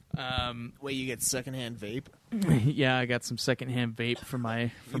 Wait, you get secondhand vape? Yeah, I got some secondhand vape for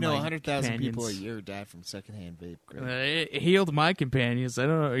my. For my 100,000 people a companions. year die from secondhand vape. Greg. It healed my companions. I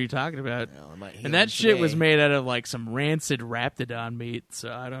don't know what you're talking about. Well, it might heal And that them shit was today. made out of like some rancid raptidon meat,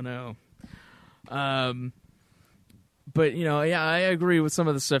 so I don't know. But yeah, I agree with some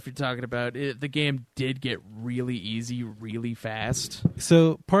of the stuff you're talking about. The game did get really easy, really fast.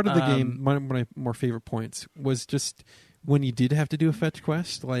 So part of the game, one of my more favorite points was just when you did have to do a fetch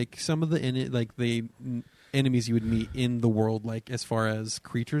quest, like some of the enemies you would meet in the world, like as far as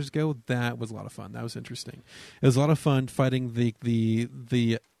creatures go, that was a lot of fun. That was interesting. It was a lot of fun fighting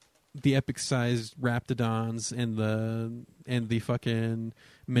the epic sized raptidons and the fucking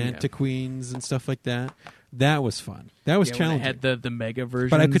manta queens and stuff like that. That was fun. That was When challenging. it had the mega version,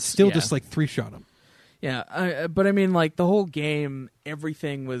 but I could still just like 3-shot them. Yeah, but I mean, like the whole game,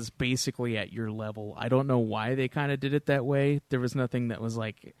 everything was basically at your level. I don't know why they kind of did it that way. There was nothing that was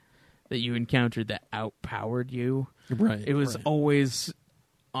like that you encountered that outpowered you. Right. It was right. always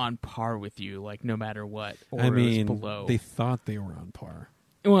on par with you, like no matter what. Or I mean, it was below. they thought they were on par.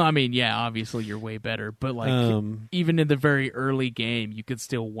 Well, I mean, yeah, obviously you're way better, but like even in the very early game, you could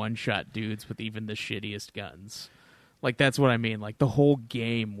still one-shot dudes with even the shittiest guns. Like that's what I mean. Like the whole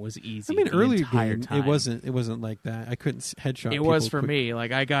game was easy. I mean, the earlier entire game, time. it wasn't like that. I couldn't headshot. It was people for quick. me.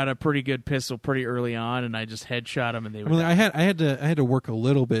 Like I got a pretty good pistol pretty early on, and I just headshot them, and they I were. mean, I had to work a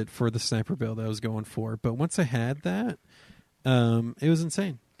little bit for the sniper build I was going for, but once I had that, it was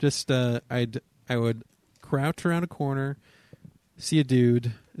insane. Just I would crouch around a corner, see a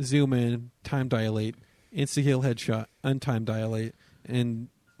dude, zoom in, time dilate, insta heal headshot, untime dilate, and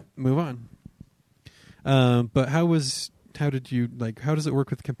move on. But how did you how does it work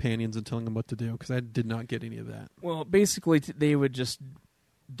with companions and telling them what to do? Because I did not get any of that. Well, basically, they would just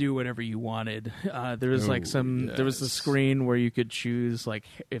do whatever you wanted. There was there was a screen where you could choose like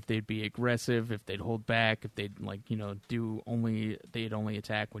if they'd be aggressive, if they'd hold back, if they'd they'd only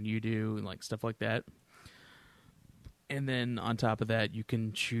attack when you do, and like stuff like that. And then on top of that, you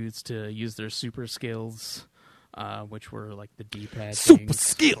can choose to use their super skills, which were like the D-pad Super things.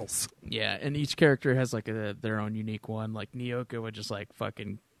 skills. Yeah, and each character has like their own unique one. Like Nyoka would just like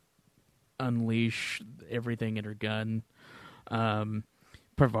fucking unleash everything in her gun.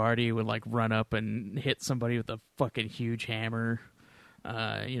 Parvati would like run up and hit somebody with a fucking huge hammer.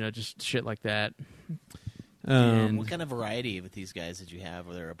 Just shit like that. What kind of variety with these guys did you have?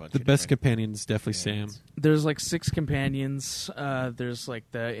 Were there a bunch? The of best different companion is definitely Sam. There's like 6 companions. There's like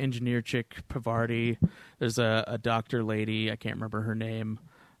the engineer chick Parvati. There's a doctor lady. I can't remember her name.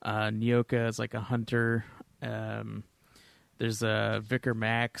 Nyoka is like a hunter. There's a Vicar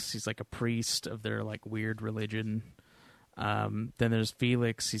Max. He's like a priest of their like weird religion. Then there's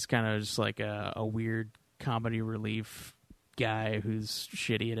Felix. He's kind of just like a weird comedy relief guy who's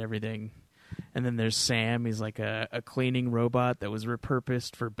shitty at everything. And then there's Sam. He's like a cleaning robot that was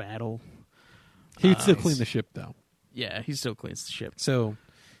repurposed for battle. He'd still clean the ship, though. Yeah, he still cleans the ship. So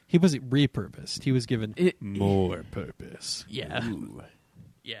he wasn't repurposed. He was given more purpose. Yeah. Ooh.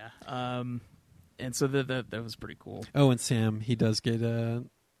 Yeah. And so that was pretty cool. Oh, and Sam, he does get a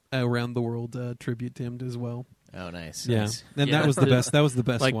around the world tribute to him as well. Oh, nice. Yeah, Nice. and Yeah. that was the best. That was the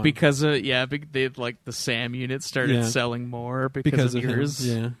best Like one. because they like the Sam unit started selling more because of yours.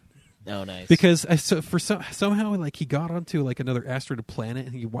 him. Yeah. Oh, nice. Because somehow like he got onto like another asteroid planet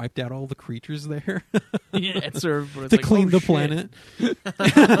and he wiped out all the creatures there Yeah, it's sort of, it's to like, clean oh, the shit. planet.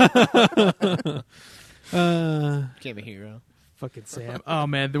 Became a hero. Fucking Sam. Oh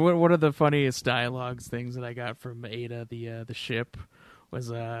man, one of the funniest dialogues things that I got from Ada, the ship,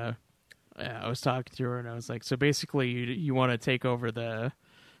 was I was talking to her and I was like, so basically you want to take over the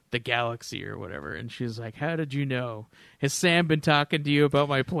galaxy or whatever, and she's like, how did you know? Has Sam been talking to you about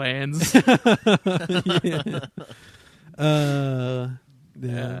my plans? Yeah,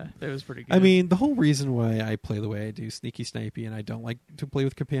 that was pretty good. I mean, the whole reason why I play the way I do, sneaky snipey, and I don't like to play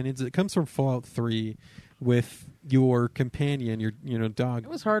with companions, it comes from Fallout 3 with your companion, your dog. it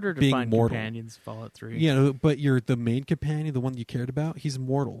was harder to being find mortal. companions in Fallout 3. But the main companion, the one you cared about, he's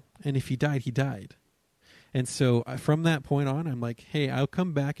mortal, and if he died, he died. And so from that point on, I'm like, hey, I'll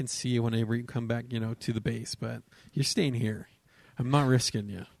come back and see you whenever you come back, to the base, but you're staying here. I'm not risking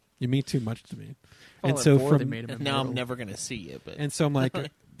you. You mean too much to me. Fallout and so 4, they made him Now immortal. I'm never going to see you. But And so I'm like,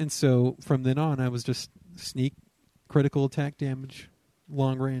 and so from then on, I was just sneak, critical attack damage,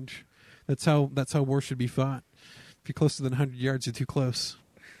 long range. That's how war should be fought. If you're closer than 100 yards, you're too close.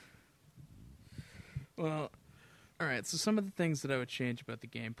 Well, all right. So some of the things that I would change about the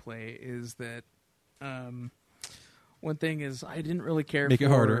gameplay is that one thing is I didn't really care Make for it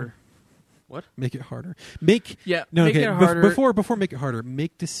harder. What? Make it harder. Make it harder. Before make it harder,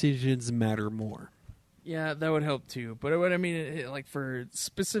 make decisions matter more. Yeah, that would help too. But what I mean, like for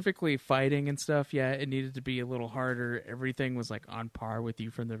specifically fighting and stuff, yeah, it needed to be a little harder. Everything was like on par with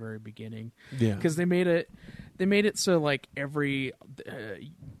you from the very beginning. Yeah, because they made it so like every,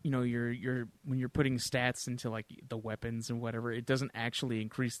 you're when you're putting stats into like the weapons and whatever, it doesn't actually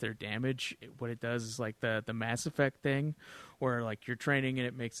increase their damage. What it does is like the Mass Effect thing, where like you're training and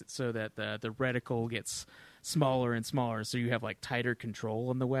it makes it so that the reticle gets smaller and smaller, so you have like tighter control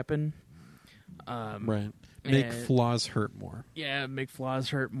on the weapon. Right. Make flaws hurt more. Yeah, make flaws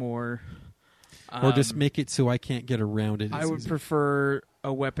hurt more. Or just make it so I can't get around it. I would prefer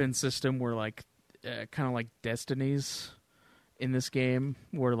a weapon system where like kind of like Destiny's in this game,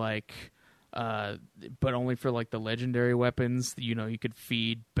 where like but only for like the legendary weapons, you could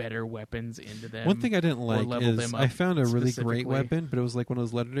feed better weapons into them. One thing I didn't like level is them up I found a really great specifically. weapon, but it was like one of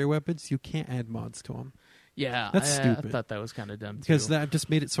those legendary weapons. You can't add mods to them. Yeah, That's I stupid. thought that was kind of dumb too. Because that just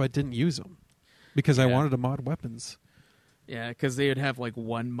made it so I didn't use them. Because I wanted to mod weapons. Yeah, because they would have like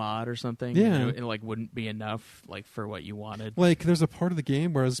one mod or something. Yeah. and it like wouldn't be enough like for what you wanted. Like, there's a part of the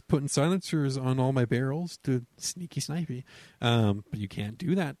game where I was putting silencers on all my barrels to sneaky snipey. But you can't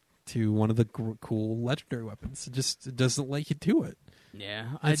do that to one of the cool legendary weapons. It doesn't let you do it. Yeah,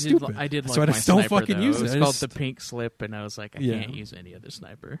 That's I stupid. did. Like So I my just don't sniper, fucking though. use it. It's I called just- the Pink Slip, and I was like, I Yeah. can't use any other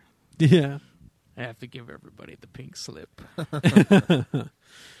sniper. Yeah. I have to give everybody the Pink Slip.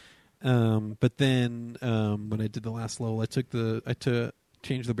 But then when I did the last level, I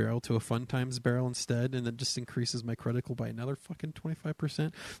changed the barrel to a fun times barrel instead, and it just increases my critical by another fucking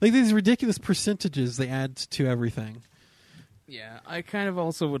 25%. Like these ridiculous percentages they add to everything. Yeah, I kind of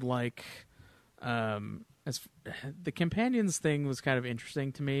also would like, as the companions thing was kind of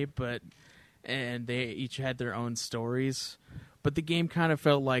interesting to me, and they each had their own stories, but the game kind of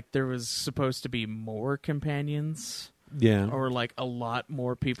felt like there was supposed to be more companions. Yeah, or like a lot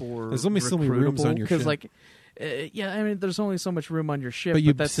more people were. There's only so many rooms on your ship. Like, yeah, I mean, there's only so much room on your ship. But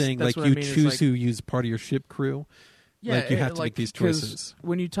you're that's saying that's like what you I mean, choose like, who use part of your ship crew. Yeah, like you have to make these choices.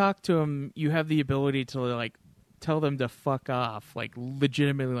 When you talk to them, you have the ability to like tell them to fuck off, like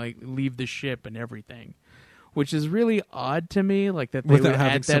legitimately, like leave the ship and everything, which is really odd to me. Like that they Without would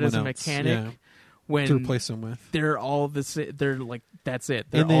having add that as a someone else, mechanic. yeah. When To replace them with, they're all they're like that's it.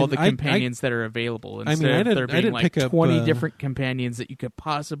 They're And all then the companions that are available. Instead of there being like 20 different companions that you could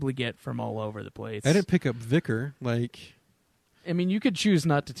possibly get from all over the place. I didn't pick up Vicar. Like, I mean, you could choose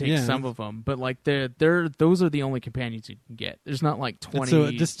not to take some of them, but like those are the only companions you can get. There's not like 20.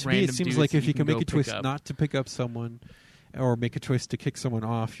 So just to me, random it seems dudes like that if you can make a choice up. not to pick up someone, or make a choice to kick someone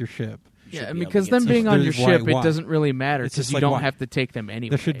off your ship. Yeah, I mean, because them being on your ship, it doesn't really matter It's because just you like, don't why? have to take them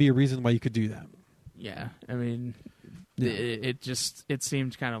anyway. There should be a reason why you could do that. Yeah, I mean, Yeah. it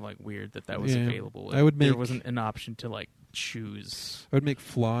seemed kind of like weird that was available. There wasn't an option to like choose. I would make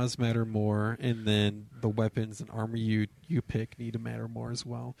flaws matter more, and then the weapons and armor you pick need to matter more as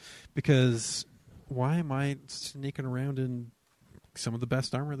well. Because why am I sneaking around in some of the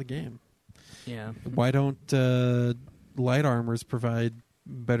best armor in the game? Yeah. Why don't light armors provide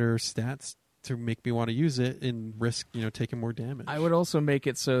better stats to make me want to use it and risk, taking more damage? I would also make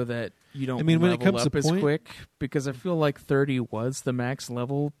it so that you don't when it level comes up to as point, quick, because I feel like 30 was the max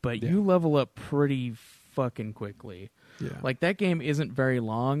level, but you level up pretty fucking quickly. Yeah. Like that game isn't very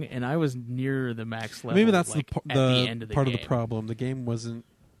long, and I was near the max level. Maybe that's like, the at the end of the part game. of the problem. The game wasn't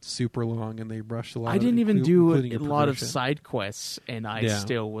super long, and they rushed a lot. I didn't even do including a lot of progression. side quests, and I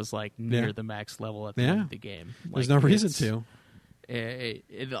still was like near the max level at the end of the game. There's Like, no reason to.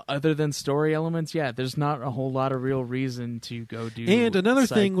 Other than story elements, there's not a whole lot of real reason to go do. And another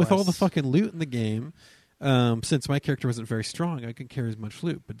side thing with all the quests. fucking loot in the game, since my character wasn't very strong, I could carry as much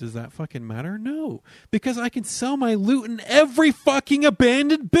loot. But does that fucking matter? No, because I can sell my loot in every fucking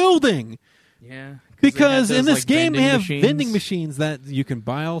abandoned building. Yeah, because in this like, game they have machines. vending machines that you can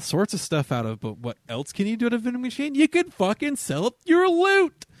buy all sorts of stuff out of. But what else can you do at a vending machine? You could fucking sell your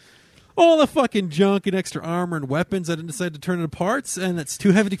loot. All the fucking junk and extra armor and weapons that I decided to turn into parts and that's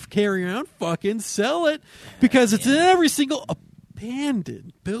too heavy to carry around, fucking sell it. Because it's in every single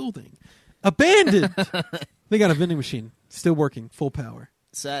abandoned building. Abandoned! They got a vending machine. Still working. Full power.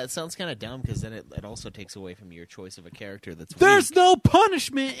 So it sounds kind of dumb because then it also takes away from your choice of a character that's There's weak. no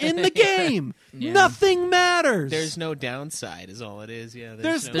punishment in the game. Nothing matters. There's no downside is all it is. Yeah,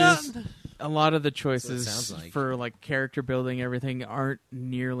 There's a lot of the That's choices what it sounds like. for like character building, everything aren't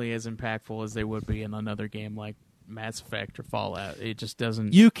nearly as impactful as they would be in another game like Mass Effect or Fallout. It just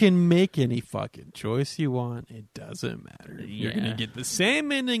doesn't. You can make any fucking choice you want. It doesn't matter. You're Yeah. going to get the same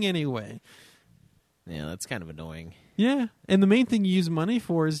ending anyway. Yeah, that's kind of annoying. Yeah, and the main thing you use money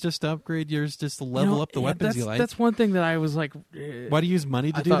for is just to upgrade yours, just to level up the weapons you like. That's one thing that I was like. Why do you use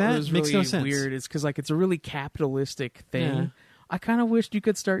money to I do thought that? It was Makes really no sense. weird. It's because like it's a really capitalistic thing. Yeah. I kind of wished you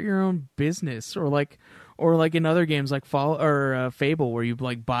could start your own business, or like in other games like Fable, where you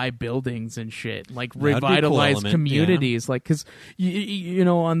like buy buildings and shit, like That'd be a cool revitalize element, communities. Like because you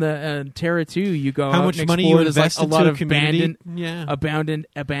know on the Terra 2, you go How out much and money explore, you there's like invest a into lot a of community? Yeah.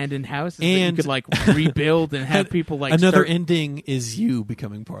 abandoned houses that And- you could like rebuild and have people like Another start, ending is you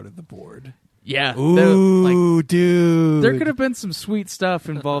becoming part of the board. yeah. Ooh, dude. There could have been some sweet stuff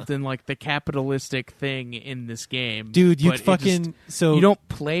involved in like the capitalistic thing in this game, Dude, you but it fucking just, you don't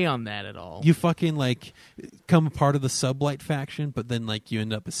play on that at all. You fucking like become a part of the Sublight faction, but then like you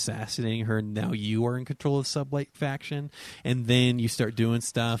end up assassinating her, and now you are in control of Sublight faction, and then you start doing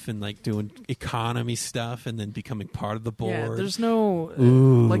stuff and like doing economy stuff, and then becoming part of the board. Yeah, there's no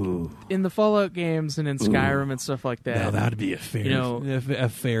Ooh. like in the Fallout games and in Skyrim and stuff like that. Now that'd be a fair, You know, a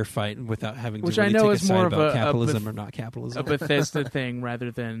fair fight without having which to I really know take is a side more of about a capitalism Beth- or not capitalism. a Bethesda thing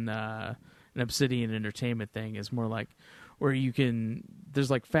rather than an Obsidian Entertainment thing is more like where you can there's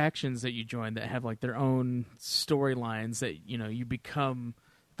like factions that you join that have like their own storylines that you become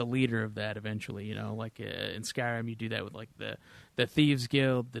the leader of that eventually. Like in Skyrim you do that with like the Thieves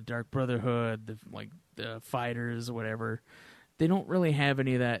Guild, the Dark Brotherhood, the fighters or whatever. They don't really have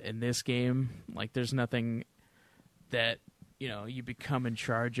any of that in this game. Like there's nothing that you become in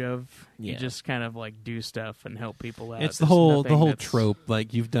charge of. Yeah. You just kind of like do stuff and help people out. It's the There's whole nothing that's- trope.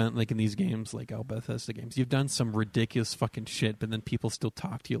 Like you've done like in these games, like all Bethesda games, you've done some ridiculous fucking shit, but then people still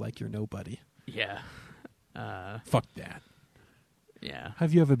talk to you like you're nobody. Yeah. Fuck that. Yeah.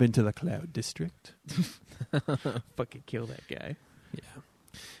 Have you ever been to the Cloud District? Fucking kill that guy.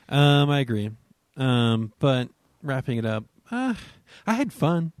 Yeah. I agree. But wrapping it up, I had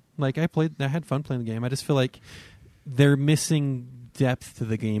fun. Like I had fun playing the game. I just feel like they're missing depth to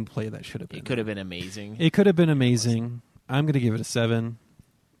the gameplay that should have been. It could have been amazing. It could have been amazing. I'm going to give it a 7.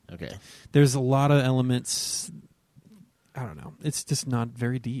 Okay. There's a lot of elements. I don't know. It's just not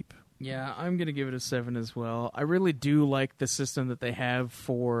very deep. Yeah, I'm going to give it a 7 as well. I really do like the system that they have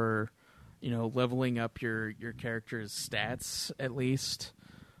for, leveling up your character's stats, at least.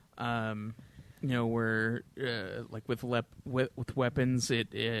 Where like with weapons,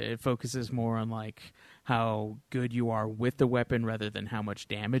 it focuses more on like how good you are with the weapon rather than how much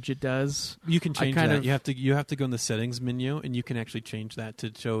damage it does. You can change that. You have to go in the settings menu, and you can actually change that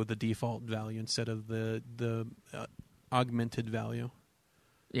to show the default value instead of the augmented value.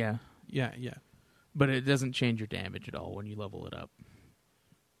 Yeah. Yeah. But it doesn't change your damage at all when you level it up.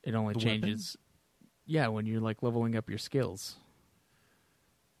 It only changes. Weapon? Yeah, when you're like leveling up your skills.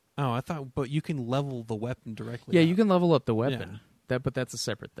 Oh, I thought, but you can level the weapon directly. Yeah, up. you can level up the weapon. Yeah. But that's a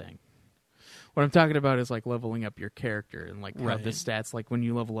separate thing. What I'm talking about is like leveling up your character and like how the stats, like when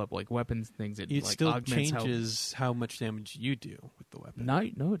you level up like weapons and things, it like still augments changes how much damage you do with the weapon.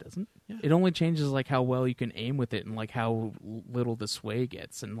 No, it doesn't. Yeah. It only changes like how well you can aim with it and like how little the sway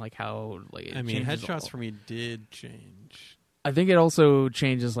gets and like how like. Headshots for me did change. I think it also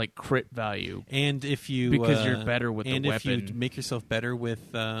changes like crit value, and if you because you're better with the weapon, and if you make yourself better with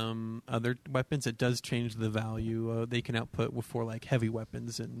other weapons, it does change the value they can output for like heavy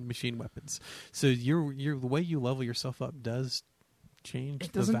weapons and machine weapons. So your the way you level yourself up does change.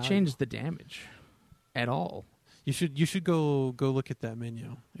 It doesn't change the damage at all. You should go look at that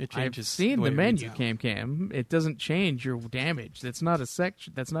menu. It changes. I've seen the menu, Cam. It doesn't change your damage. That's not a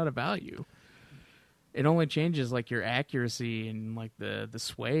section. That's not a value. It only changes like your accuracy and like the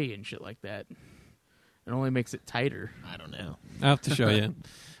sway and shit like that. It only makes it tighter. I don't know. I'll have to show you.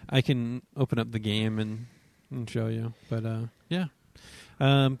 I can open up the game and show you. But yeah,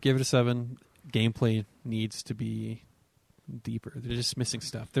 give it a 7. Gameplay needs to be deeper. They're just missing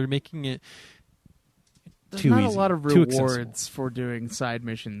stuff. They're making it There's too not easy, a lot of too rewards accessible. for doing side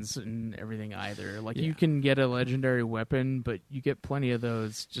missions and everything either. Like Yeah. you can get a legendary weapon, but you get plenty of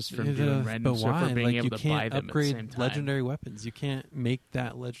those just from doing random but stuff why? or being Like, able you to can't buy them upgrade at the same time. legendary weapons. You can't make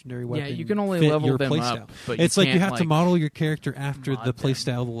that legendary weapon. Yeah, you can only fit level your them playstyle. up, but it's you like you can't, have to like, model your character after mod the them.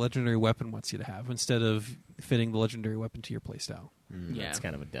 playstyle the legendary weapon wants you to have, instead of fitting the legendary weapon to your playstyle. Yeah. That's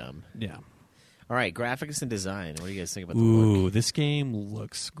kind of a dumb. Yeah. All right, graphics and design. What do you guys think about the Ooh, look? this game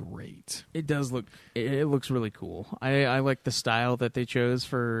looks great. It does look. It looks really cool. I like the style that they chose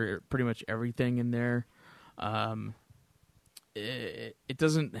for pretty much everything in there. It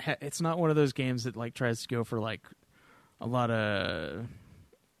doesn't. It's not one of those games that like tries to go for like a lot of.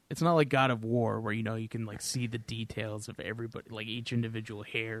 It's not like God of War where you can like see the details of everybody, like each individual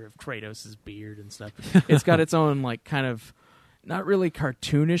hair of Kratos' beard and stuff. It's got its own like kind of. Not really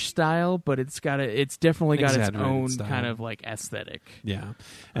cartoonish style, but it's definitely got its Exaggerated own style. kind of like aesthetic. Yeah.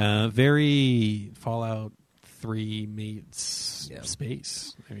 Very Fallout 3 meets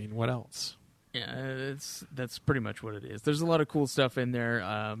space. I mean, what else? Yeah, that's pretty much what it is. There's a lot of cool stuff in there.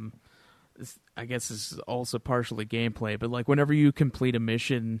 I guess this is also partially gameplay, but like whenever you complete a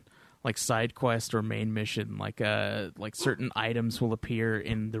mission, like side quest or main mission, like certain items will appear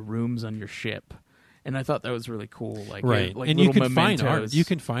in the rooms on your ship. And I thought that was really cool. Like, right. like and you little can find art. mementos. You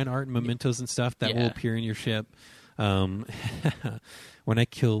can find art and mementos and stuff that will appear in your ship. When I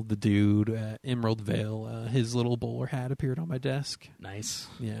killed the dude at Emerald Vale, his little bowler hat appeared on my desk. Nice.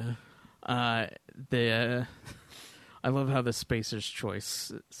 Yeah. I love how the Spacer's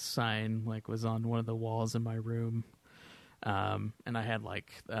Choice sign like was on one of the walls in my room. And I had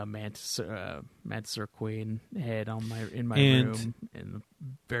like a Mantis Queen head in my room and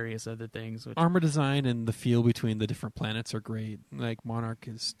various other things. Which armor design and the feel between the different planets are great. Like Monarch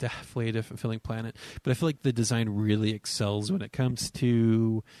is definitely a different feeling planet, but I feel like the design really excels when it comes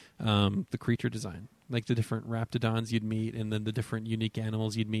to the creature design, like the different raptidons you'd meet and then the different unique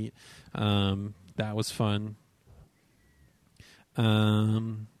animals you'd meet. That was fun.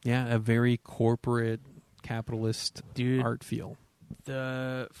 A very corporate capitalist art feel.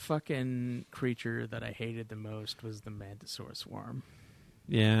 The fucking creature that I hated the most was the Mantisaur Swarm.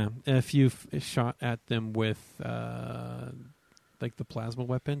 Yeah, if you shot at them with like the plasma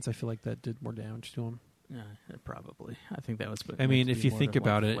weapons, I feel like that did more damage to them. Yeah, probably. I think that was. I mean, if you think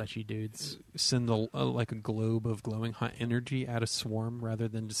about it, fleshy dudes send like a globe of glowing hot energy at a swarm rather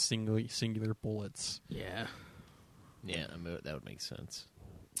than just singular bullets. Yeah. Yeah, that would make sense.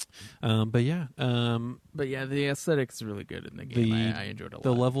 But yeah, the aesthetics is really good in the game. I enjoyed it a lot.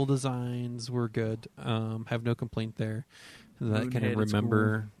 The level designs were good. Have no complaint there. That kind of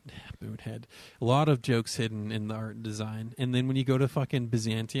remember Moonhead. A lot of jokes hidden in the art and design. And then when you go to fucking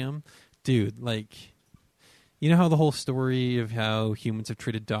Byzantium, dude, like, you know how the whole story of how humans have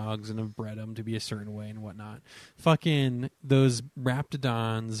treated dogs and have bred them to be a certain way and whatnot. Fucking those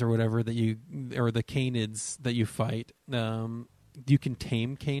raptidons or whatever or the canids that you fight. You can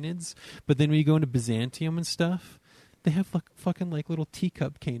tame canids, but then when you go into Byzantium and stuff, they have fucking like little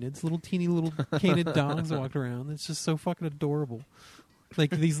teacup canids, little teeny little canid dogs that walk around. It's just so fucking adorable.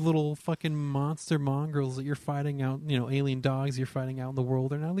 Like these little fucking monster mongrels that you're fighting out, alien dogs you're fighting out in the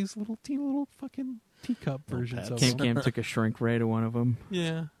world. They're now these little teeny little fucking teacup versions of them. Cam took a shrink ray to one of them.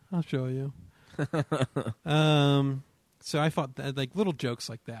 Yeah, I'll show you. So I thought that, like, little jokes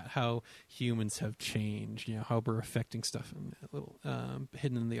like that, how humans have changed, how we're affecting stuff in a little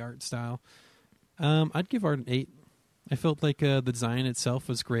hidden in the art style. I'd give art an 8. I felt like the design itself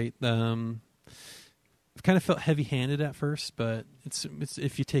was great. It kind of felt heavy-handed at first, but it's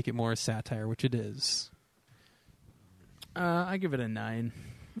if you take it more as satire, which it is. I give it a 9.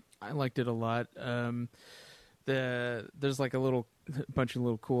 I liked it a lot. There's like a bunch of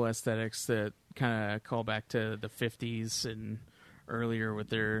little cool aesthetics that kind of call back to the 50s and earlier with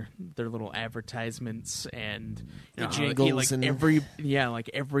their little advertisements and the jingles and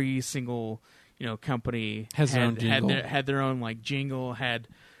every single company has their own jingle. had their own like jingle, had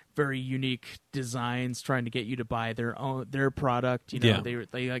very unique designs trying to get you to buy their product.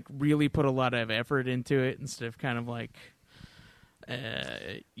 They like really put a lot of effort into it instead of kind of like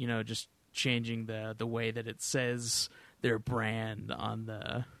just changing the way that it says their brand on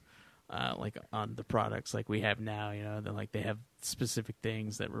the on the products like we have now. They have specific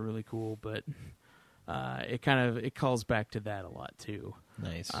things that were really cool, but it calls back to that a lot too.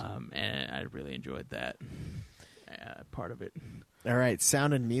 Nice. And I really enjoyed that part of it. All right,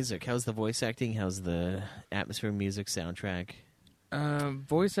 sound and music. How's the voice acting? How's the atmosphere, music, soundtrack?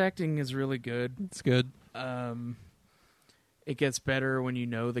 Voice acting is really good. It's good. It gets better when you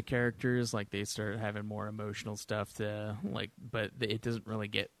know the characters. Like they start having more emotional stuff to but it doesn't really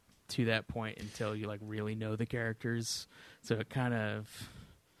get to that point until you like really know the characters. So it kind of,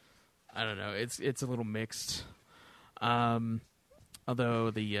 I don't know. It's a little mixed. Although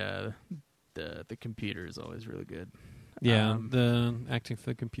the computer is always really good. Yeah, the acting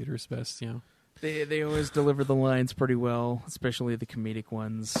for the computer is best. They always deliver the lines pretty well, especially the comedic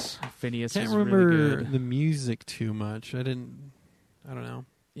ones. Phineas can't was remember really good. the music too much. I don't know.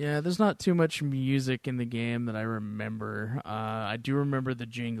 Yeah, there's not too much music in the game that I remember. I do remember the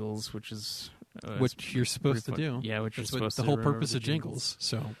jingles, which is which you're supposed to do. Yeah, which That's you're supposed the to whole remember purpose the of jingles.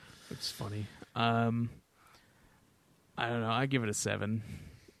 So it's funny. I don't know. I give it a 7.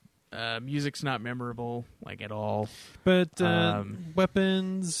 Music's not memorable, like at all. But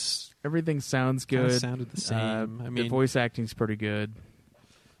weapons, everything sounds good. Sounded the same. The voice acting's pretty good.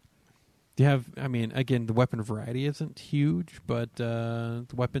 You have, again, the weapon variety isn't huge, but the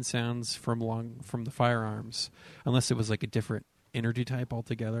weapon sounds from the firearms, unless it was like a different energy type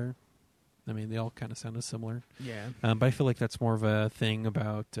altogether. They all kind of sounded similar. Yeah. But I feel like that's more of a thing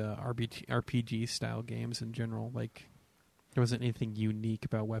about RPG style games in general. Like, there wasn't anything unique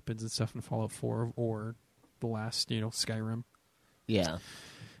about weapons and stuff in Fallout 4 or the last, Skyrim. Yeah.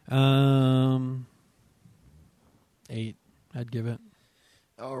 8, I'd give it.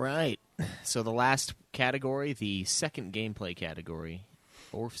 All right. So the last category, the second gameplay category,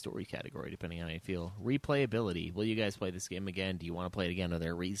 or story category, depending on how you feel. Replayability. Will you guys play this game again? Do you want to play it again? Are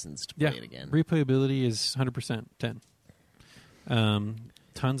there reasons to play it again? Replayability is 100% 10.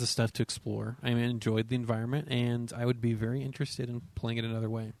 Tons of stuff to explore. I enjoyed the environment, and I would be very interested in playing it another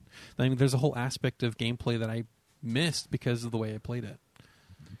way. There's a whole aspect of gameplay that I missed because of the way I played it.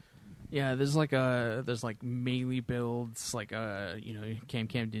 Yeah, there's melee builds.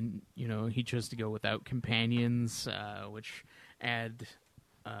 Cam didn't. He chose to go without companions, which add,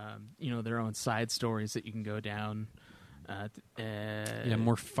 their own side stories that you can go down.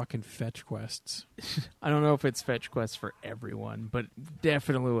 More fucking fetch quests. I don't know if it's fetch quests for everyone, but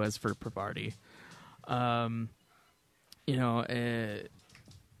definitely was for Pravarti.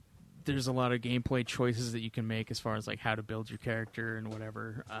 There's a lot of gameplay choices that you can make as far as like how to build your character and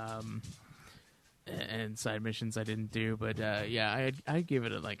whatever. And side missions I didn't do, but I'd give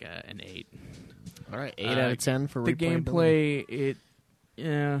it an 8. All right, 8 out of 10 for the replayability. gameplay.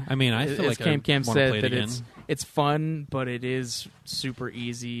 Yeah, I feel like Cam said that again. it's fun, but it is super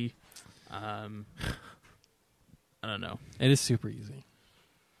easy. I don't know. It is super easy.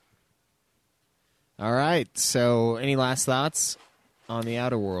 All right. So, any last thoughts on the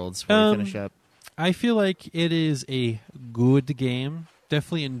Outer Worlds before we finish up? I feel like it is a good game.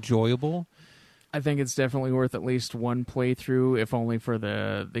 Definitely enjoyable. I think it's definitely worth at least one playthrough, if only for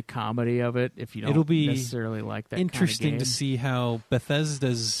the comedy of it. If you don't It'll be necessarily like that interesting kind of game. to see how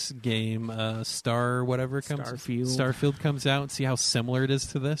Bethesda's game, Starfield comes out, and see how similar it is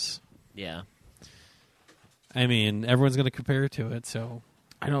to this. Yeah. I mean, everyone's going to compare it to it, so...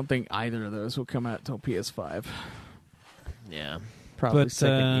 I don't think either of those will come out till PS5. Yeah. Probably But,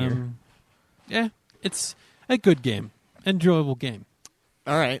 second year. yeah, it's a good game. Enjoyable game.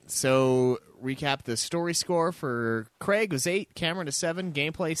 All right, so recap the story score for Craig was 8, Cameron a 7,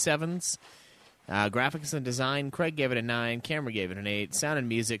 gameplay 7s, graphics and design, Craig gave it a 9, Cameron gave it an 8, sound and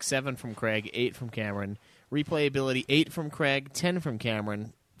music 7 from Craig, 8 from Cameron, replayability 8 from Craig, 10 from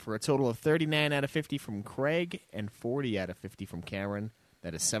Cameron, for a total of 39 out of 50 from Craig and 40 out of 50 from Cameron.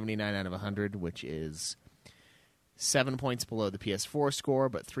 That is 79 out of 100, which is 7 points below the PS4 score,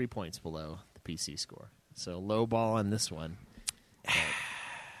 but 3 points below the PC score. So low ball on this one.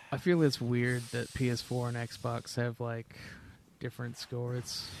 I feel it's weird that PS4 and Xbox have like different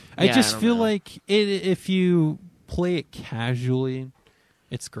scores. I Yeah, just I don't feel know. like if you play it casually,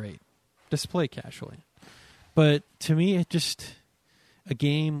 it's great. Just play it casually. But to me, it just... A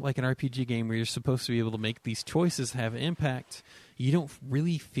game like an RPG game where you're supposed to be able to make these choices have an impact, you don't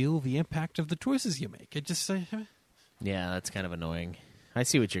really feel the impact of the choices you make. It just... Yeah, that's kind of annoying. I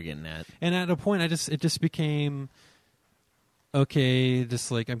see what you're getting at. And at a point, it just became... Okay, just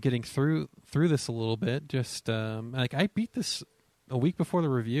like I'm getting through this a little bit. Just like I beat this a week before the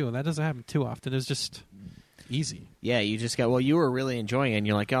review, and that doesn't happen too often. It's just easy. Yeah, you just got... Well, you were really enjoying it, and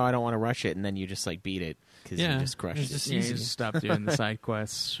you're like, oh, I don't want to rush it, and then you just like beat it because you just crushed it's it. just Yeah, easy. you just stopped doing the side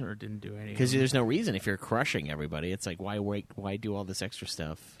quests or didn't do any. Because there's no reason if you're crushing everybody. It's like, why do all this extra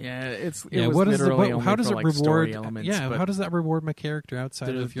stuff? Yeah, it Yeah, was what is literally how only does for, it like, reward? story elements, Yeah, but how does that reward my character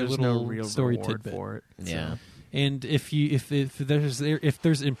outside of your there's little no real story reward tidbit? for it? Yeah. And if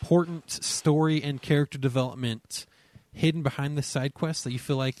there's important story and character development hidden behind the side quests that you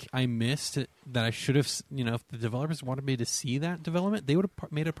feel like I missed, that I should have, if the developers wanted me to see that development, they would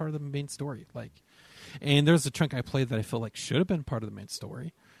have made it part of the main story. And there's a chunk I played that I felt like should have been part of the main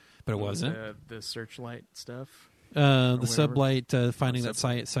story, but it wasn't. The Searchlight stuff. The whatever. Sublight finding that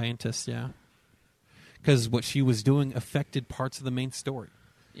scientist, yeah, because what she was doing affected parts of the main story.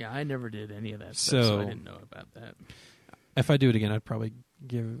 Yeah, I never did any of that stuff, so I So- didn't know about that. If I do it again, I'd probably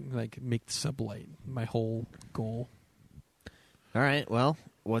make the Sublight my whole goal. All right. Well,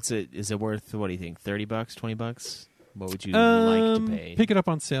 what's it? Is it worth? What do you think? $30, $20? What would you like to pay? Pick it up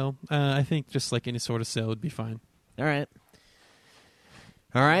on sale. I think just like any sort of sale would be fine. All right.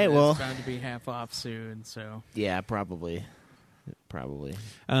 All right. It's Well, bound to be half off soon, so yeah, probably.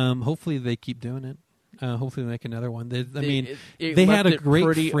 Hopefully they keep doing it. Hopefully they make another one. They it they had left a it great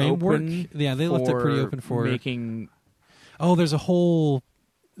pretty framework. open Yeah, they left it pretty open for making. Oh, there's a whole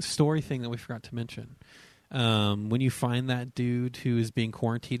story thing that we forgot to mention. When you find that dude who is being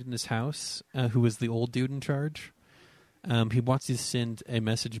quarantined in his house, who is the old dude in charge, he wants you to send a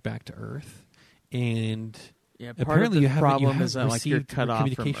message back to Earth, and Yeah, part apparently of the you haven't problem is that like you're received cut off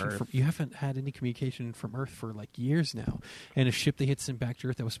from communication Earth. you haven't had any communication from Earth for like years now, and a ship that hit sent back to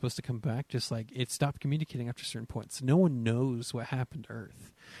Earth that was supposed to come back, just like it stopped communicating after certain points. No one knows what happened to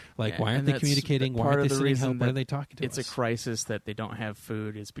Earth. Like, Yeah, why aren't and they that's communicating? Why part aren't of they the sending reason help? Why are that they talking to It's us? a crisis that they don't have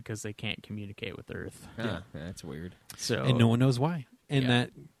food is because they can't communicate with Earth. Huh, that's weird. So And no one knows why. And Yeah.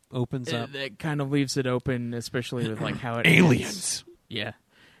 that opens up that kind of leaves it open, especially with like how it aliens. ends. Yeah,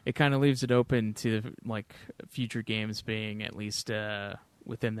 it kind of leaves it open to like future games being at least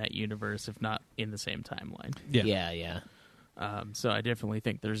within that universe, if not in the same timeline. Yeah. So I definitely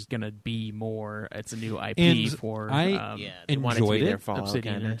think there's gonna be more. It's a new IP And for I They want it to enjoyed be their it. Fallout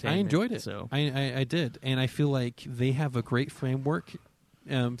Obsidian kinda. Entertainment. I enjoyed it. So I did, and I feel like they have a great framework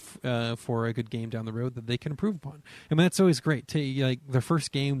for a good game down the road that they can improve upon. I mean, that's always great. Like their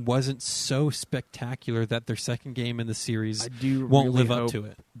first game wasn't so spectacular that their second game in the series I do won't really live up hope to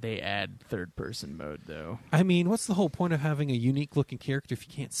it. They add third-person mode though. I mean, what's the whole point of having a unique-looking character if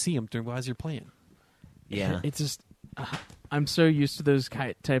you can't see him as you're playing? Yeah. It's just I'm so used to those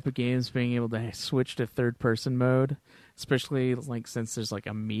type of games being able to switch to third-person mode, especially like since there's like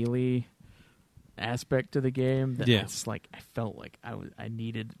a melee aspect to the game. That Yeah. it's like I felt like I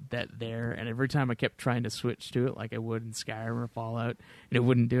needed that there, and every time I kept trying to switch to it, like I would in Skyrim or Fallout, and it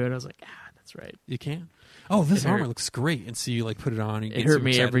wouldn't do it. I was like, that's right. You can. Oh, this It hurt. armor looks great, and so you like put it on. And you It get hurt so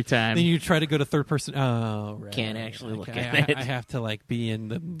me excited. every time. Then you try to go to third person. Oh, right. Can't actually look Okay, at it. I have to like be in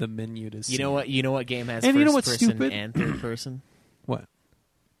the menu to see. You know what? You know what game has And first you know what's person stupid? and third person? What?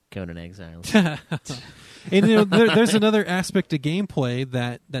 Conan Exiles. And there's another aspect of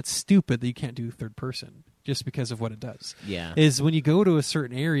gameplay that's stupid that you can't do third person just because of what it does. Yeah. Is when you go to a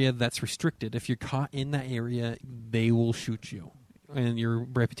certain area that's restricted, if you're caught in that area, they will shoot you. And your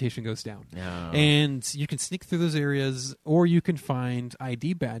reputation goes down. Oh. And you can sneak through those areas, or you can find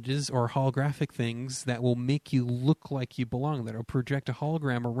ID badges or holographic things that will make you look like you belong there. It'll project a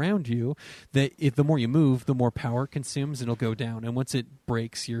hologram around you that if the more you move, the more power it consumes, and it'll go down. And once it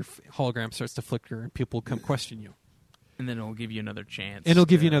breaks, your hologram starts to flicker, and people come question you. And then it'll give you another chance. And it'll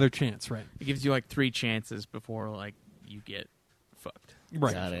give you another chance, right? It gives you like 3 chances before like you get fucked.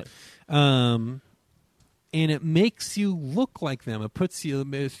 Right. Got it. And it makes you look like them. It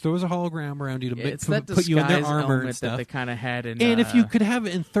throws a hologram around you to It's that put you in their disguise armor and element stuff. that they kind of had in. And if you could have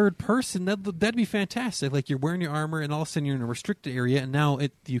it in third person, that'd be fantastic. Like you're wearing your armor, and all of a sudden you're in a restricted area, and now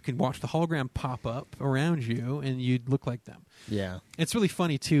you can watch the hologram pop up around you, and you'd look like them. Yeah. It's really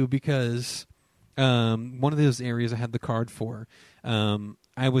funny too because one of those areas I had the card for.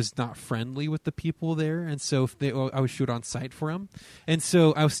 I was not friendly with the people there, and so I would shoot on sight for them. And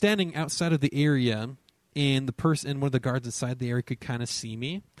so I was standing outside of the area. And one of the guards inside the area could kind of see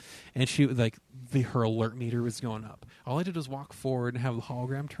me, and she her alert meter was going up. All I did was walk forward and have the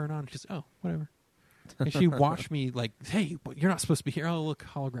hologram turn on. She's whatever, and she watched me like, "Hey, you're not supposed to be here." Oh, look,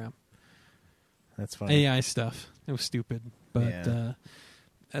 hologram. That's funny. AI stuff. It was stupid, but a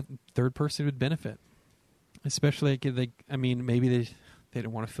third person would benefit, especially maybe they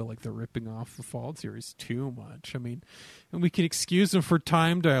don't want to feel like they're ripping off the Fallout series too much. I mean, and we can excuse them for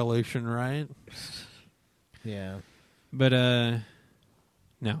time dilation, right? Yeah. But,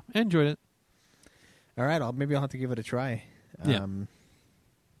 no, I enjoyed it. All right, maybe I'll have to give it a try. Yeah.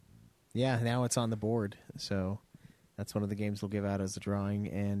 Yeah, now it's on the board, so that's one of the games we'll give out as a drawing,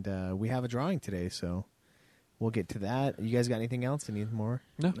 and we have a drawing today, so we'll get to that. You guys got anything else? Any more?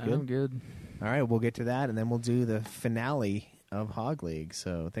 No. I'm good. All right, we'll get to that, and then we'll do the finale of Hog League.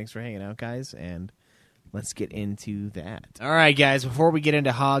 So thanks for hanging out, guys, and let's get into that. All right, guys, before we get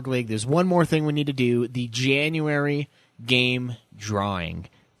into Hog League, there's one more thing we need to do, the January game drawing.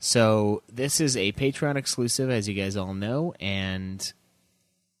 So this is a Patreon exclusive, as you guys all know, and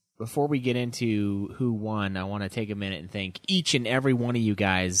before we get into who won, I want to take a minute and thank each and every one of you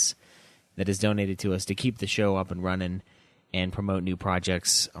guys that has donated to us to keep the show up and running and promote new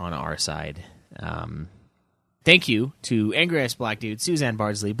projects on our side. Thank you to Angry Ass Black Dude, Suzanne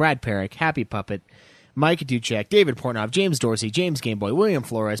Bardsley, Brad Perrick, Happy Puppet, Mike Duchek, David Portnoy, James Dorsey, James Gameboy, William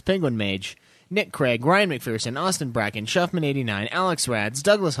Flores, Penguin Mage, Nick Craig, Ryan McPherson, Austin Bracken, Shuffman89, Alex Rads,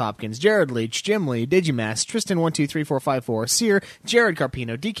 Douglas Hopkins, Jared Leach, Jim Lee, Digimass, Tristan123454, Sear, Jared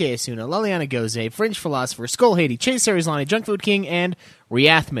Carpino, DK Asuna, Liliana Goze, Fringe Philosopher, Skull Haiti, Chase Arizlani, Junk Food King, and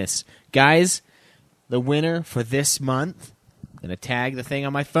Riathmus. Guys, the winner for this month, I'm going to tag the thing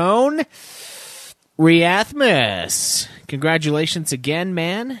on my phone, Riathmus. Congratulations again,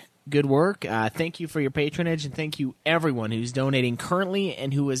 man. Good work. Thank you for your patronage, and thank you everyone who's donating currently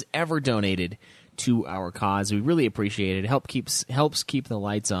and who has ever donated to our cause. We really appreciate it. It helps keep the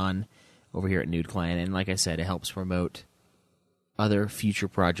lights on over here at Nude Clan, and like I said, it helps promote other future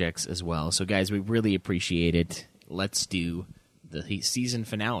projects as well. So, guys, we really appreciate it. Let's do the season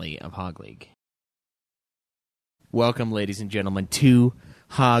finale of Hog League. Welcome, ladies and gentlemen, to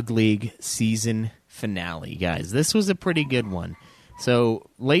Hog League season finale. Guys, this was a pretty good one. So,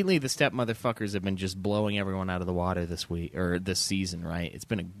 lately, the stepmotherfuckers have been just blowing everyone out of the water this week, or this season, right? It's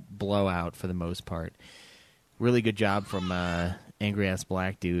been a blowout for the most part. Really good job from Angry Ass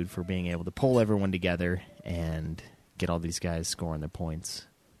Black Dude for being able to pull everyone together and get all these guys scoring their points.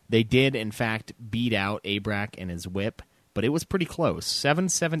 They did, in fact, beat out Abrac and his whip, but it was pretty close.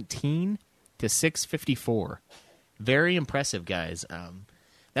 717 to 654. Very impressive, guys.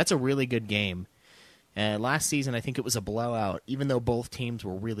 That's a really good game. Last season, I think it was a blowout, even though both teams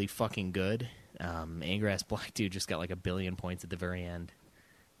were really fucking good. Angry Ass Black Dude just got like 1 billion points at the very end.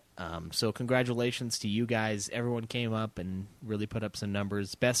 So congratulations to you guys. Everyone came up and really put up some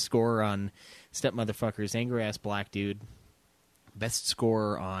numbers. Best scorer on Stepmotherfuckers, Angry Ass Black Dude. Best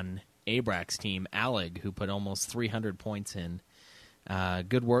scorer on Abrac's team, Alec, who put almost 300 points in.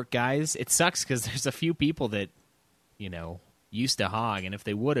 Good work, guys. It sucks because there's a few people that, used to hog, and if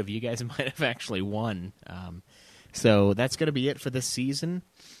they would have, you guys might have actually won. So that's going to be it for this season.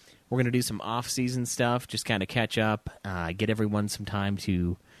 We're going to do some off-season stuff, just kind of catch up, get everyone some time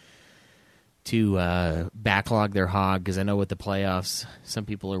to backlog their hog, because I know with the playoffs, some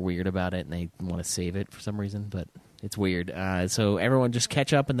people are weird about it, and they want to save it for some reason, but it's weird. So everyone just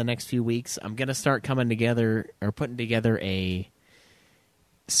catch up in the next few weeks. I'm going to start putting together a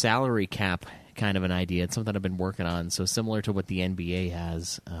salary cap kind of an idea. It's something I've been working on. So similar to what the NBA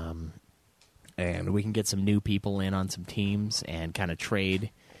has, and we can get some new people in on some teams and kind of trade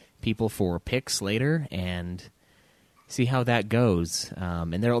people for picks later and see how that goes.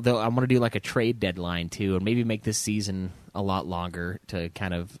 And I want to do like a trade deadline too, and maybe make this season a lot longer to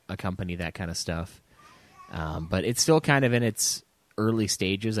kind of accompany that kind of stuff. But it's still kind of in its early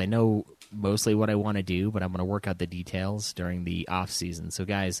stages. I know mostly what I want to do, but I'm going to work out the details during the off season. So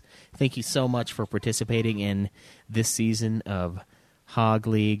guys, thank you so much for participating in this season of Hog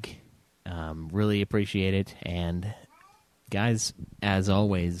League. Really appreciate it. And guys, as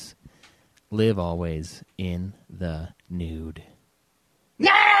always, live always in the nude.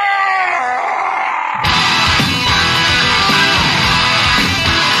 No!